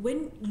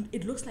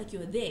it looks like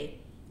you're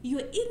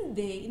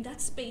in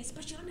that space,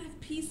 but you don't have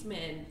peace,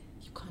 man.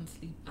 You can't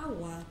sleep. Oh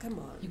wow, come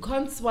on. You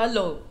can't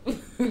swallow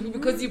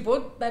because you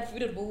bought that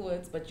food at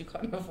Woolworths, but you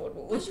can't afford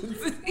Woolworths. But you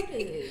can't afford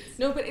it.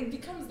 No, but it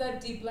becomes that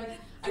deep. Like,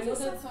 I know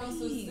that sounds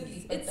so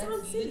silly, but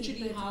that's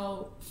literally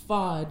how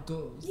far it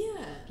goes.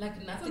 Yeah.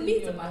 Like, nothing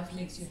in your life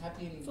makes you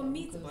happy anymore. For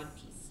me, it's about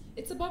peace.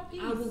 It's about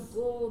peace. I will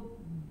go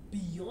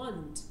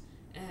beyond,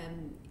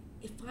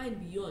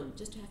 find beyond,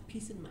 just to have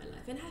peace in my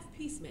life. And have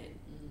peace, man.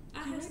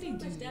 I have so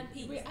much damn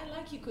peace. Wait, I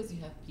like you because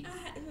you have peace.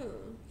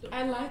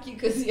 I I like you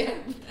because you have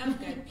I've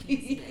got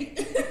peace.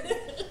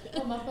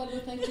 Oh,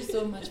 Mapalo, thank you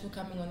so much for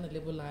coming on the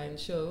Label Lion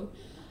show.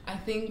 I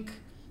think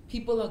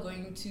people are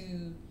going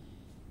to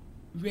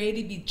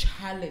really be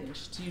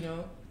challenged, you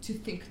know, to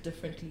think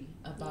differently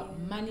about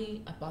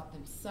money, about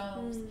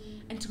themselves,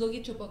 and to go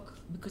get your book,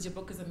 because your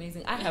book is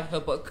amazing. I have her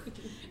book,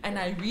 and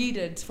I read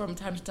it from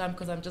time to time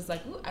because I'm just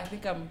like, ooh, I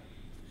think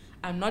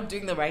I'm not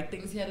doing the right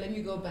things here. Let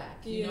me go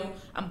back. You know,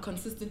 I'm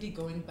consistently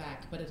going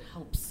back, but it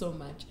helps so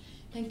much.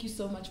 Thank you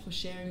so much for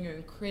sharing. You're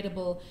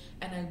incredible,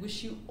 and I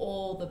wish you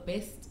all the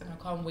best, and I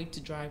can't wait to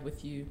drive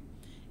with you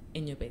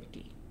in your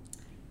Bentley.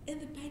 In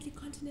the Bentley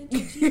Continental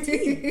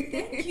GT.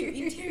 Thank you.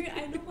 Interior,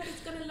 I know what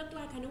it's going to look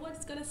like. I know what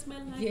it's going to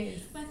smell like.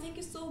 Yes. But thank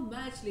you so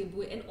much,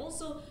 Lebu. And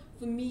also,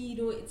 for me, you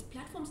know, it's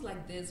platforms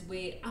like this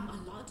where I'm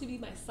allowed to be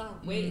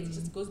myself, where it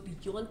just goes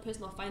beyond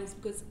personal finance,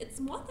 because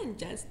it's more than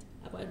just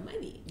about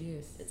money.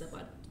 Yes. It's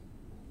about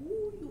who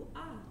you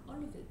are,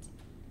 all of it.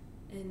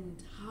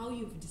 And how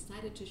you've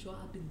decided to show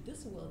up in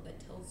this world that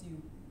tells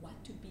you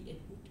what to be and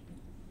who to be.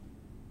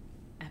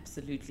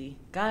 Absolutely.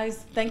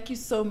 Guys, thank you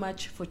so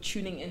much for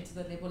tuning into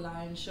the Label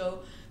Lion show.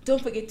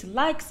 Don't forget to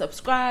like,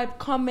 subscribe,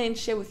 comment,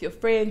 share with your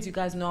friends. You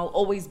guys know I'll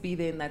always be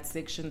there in that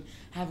section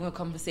having a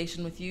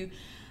conversation with you.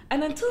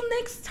 And until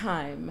next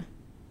time,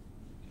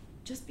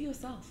 just be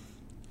yourself.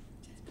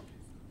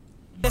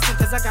 Listen,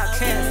 cause I got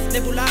class.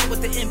 Label line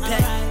with the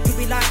impact. You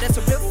be lying, that's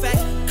a real fact.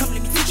 Come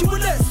let me teach you a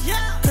lesson.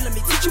 Come let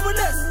me teach you a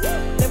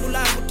lesson. Label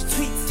line with the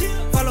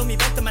tweets. Follow me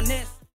back to my nest.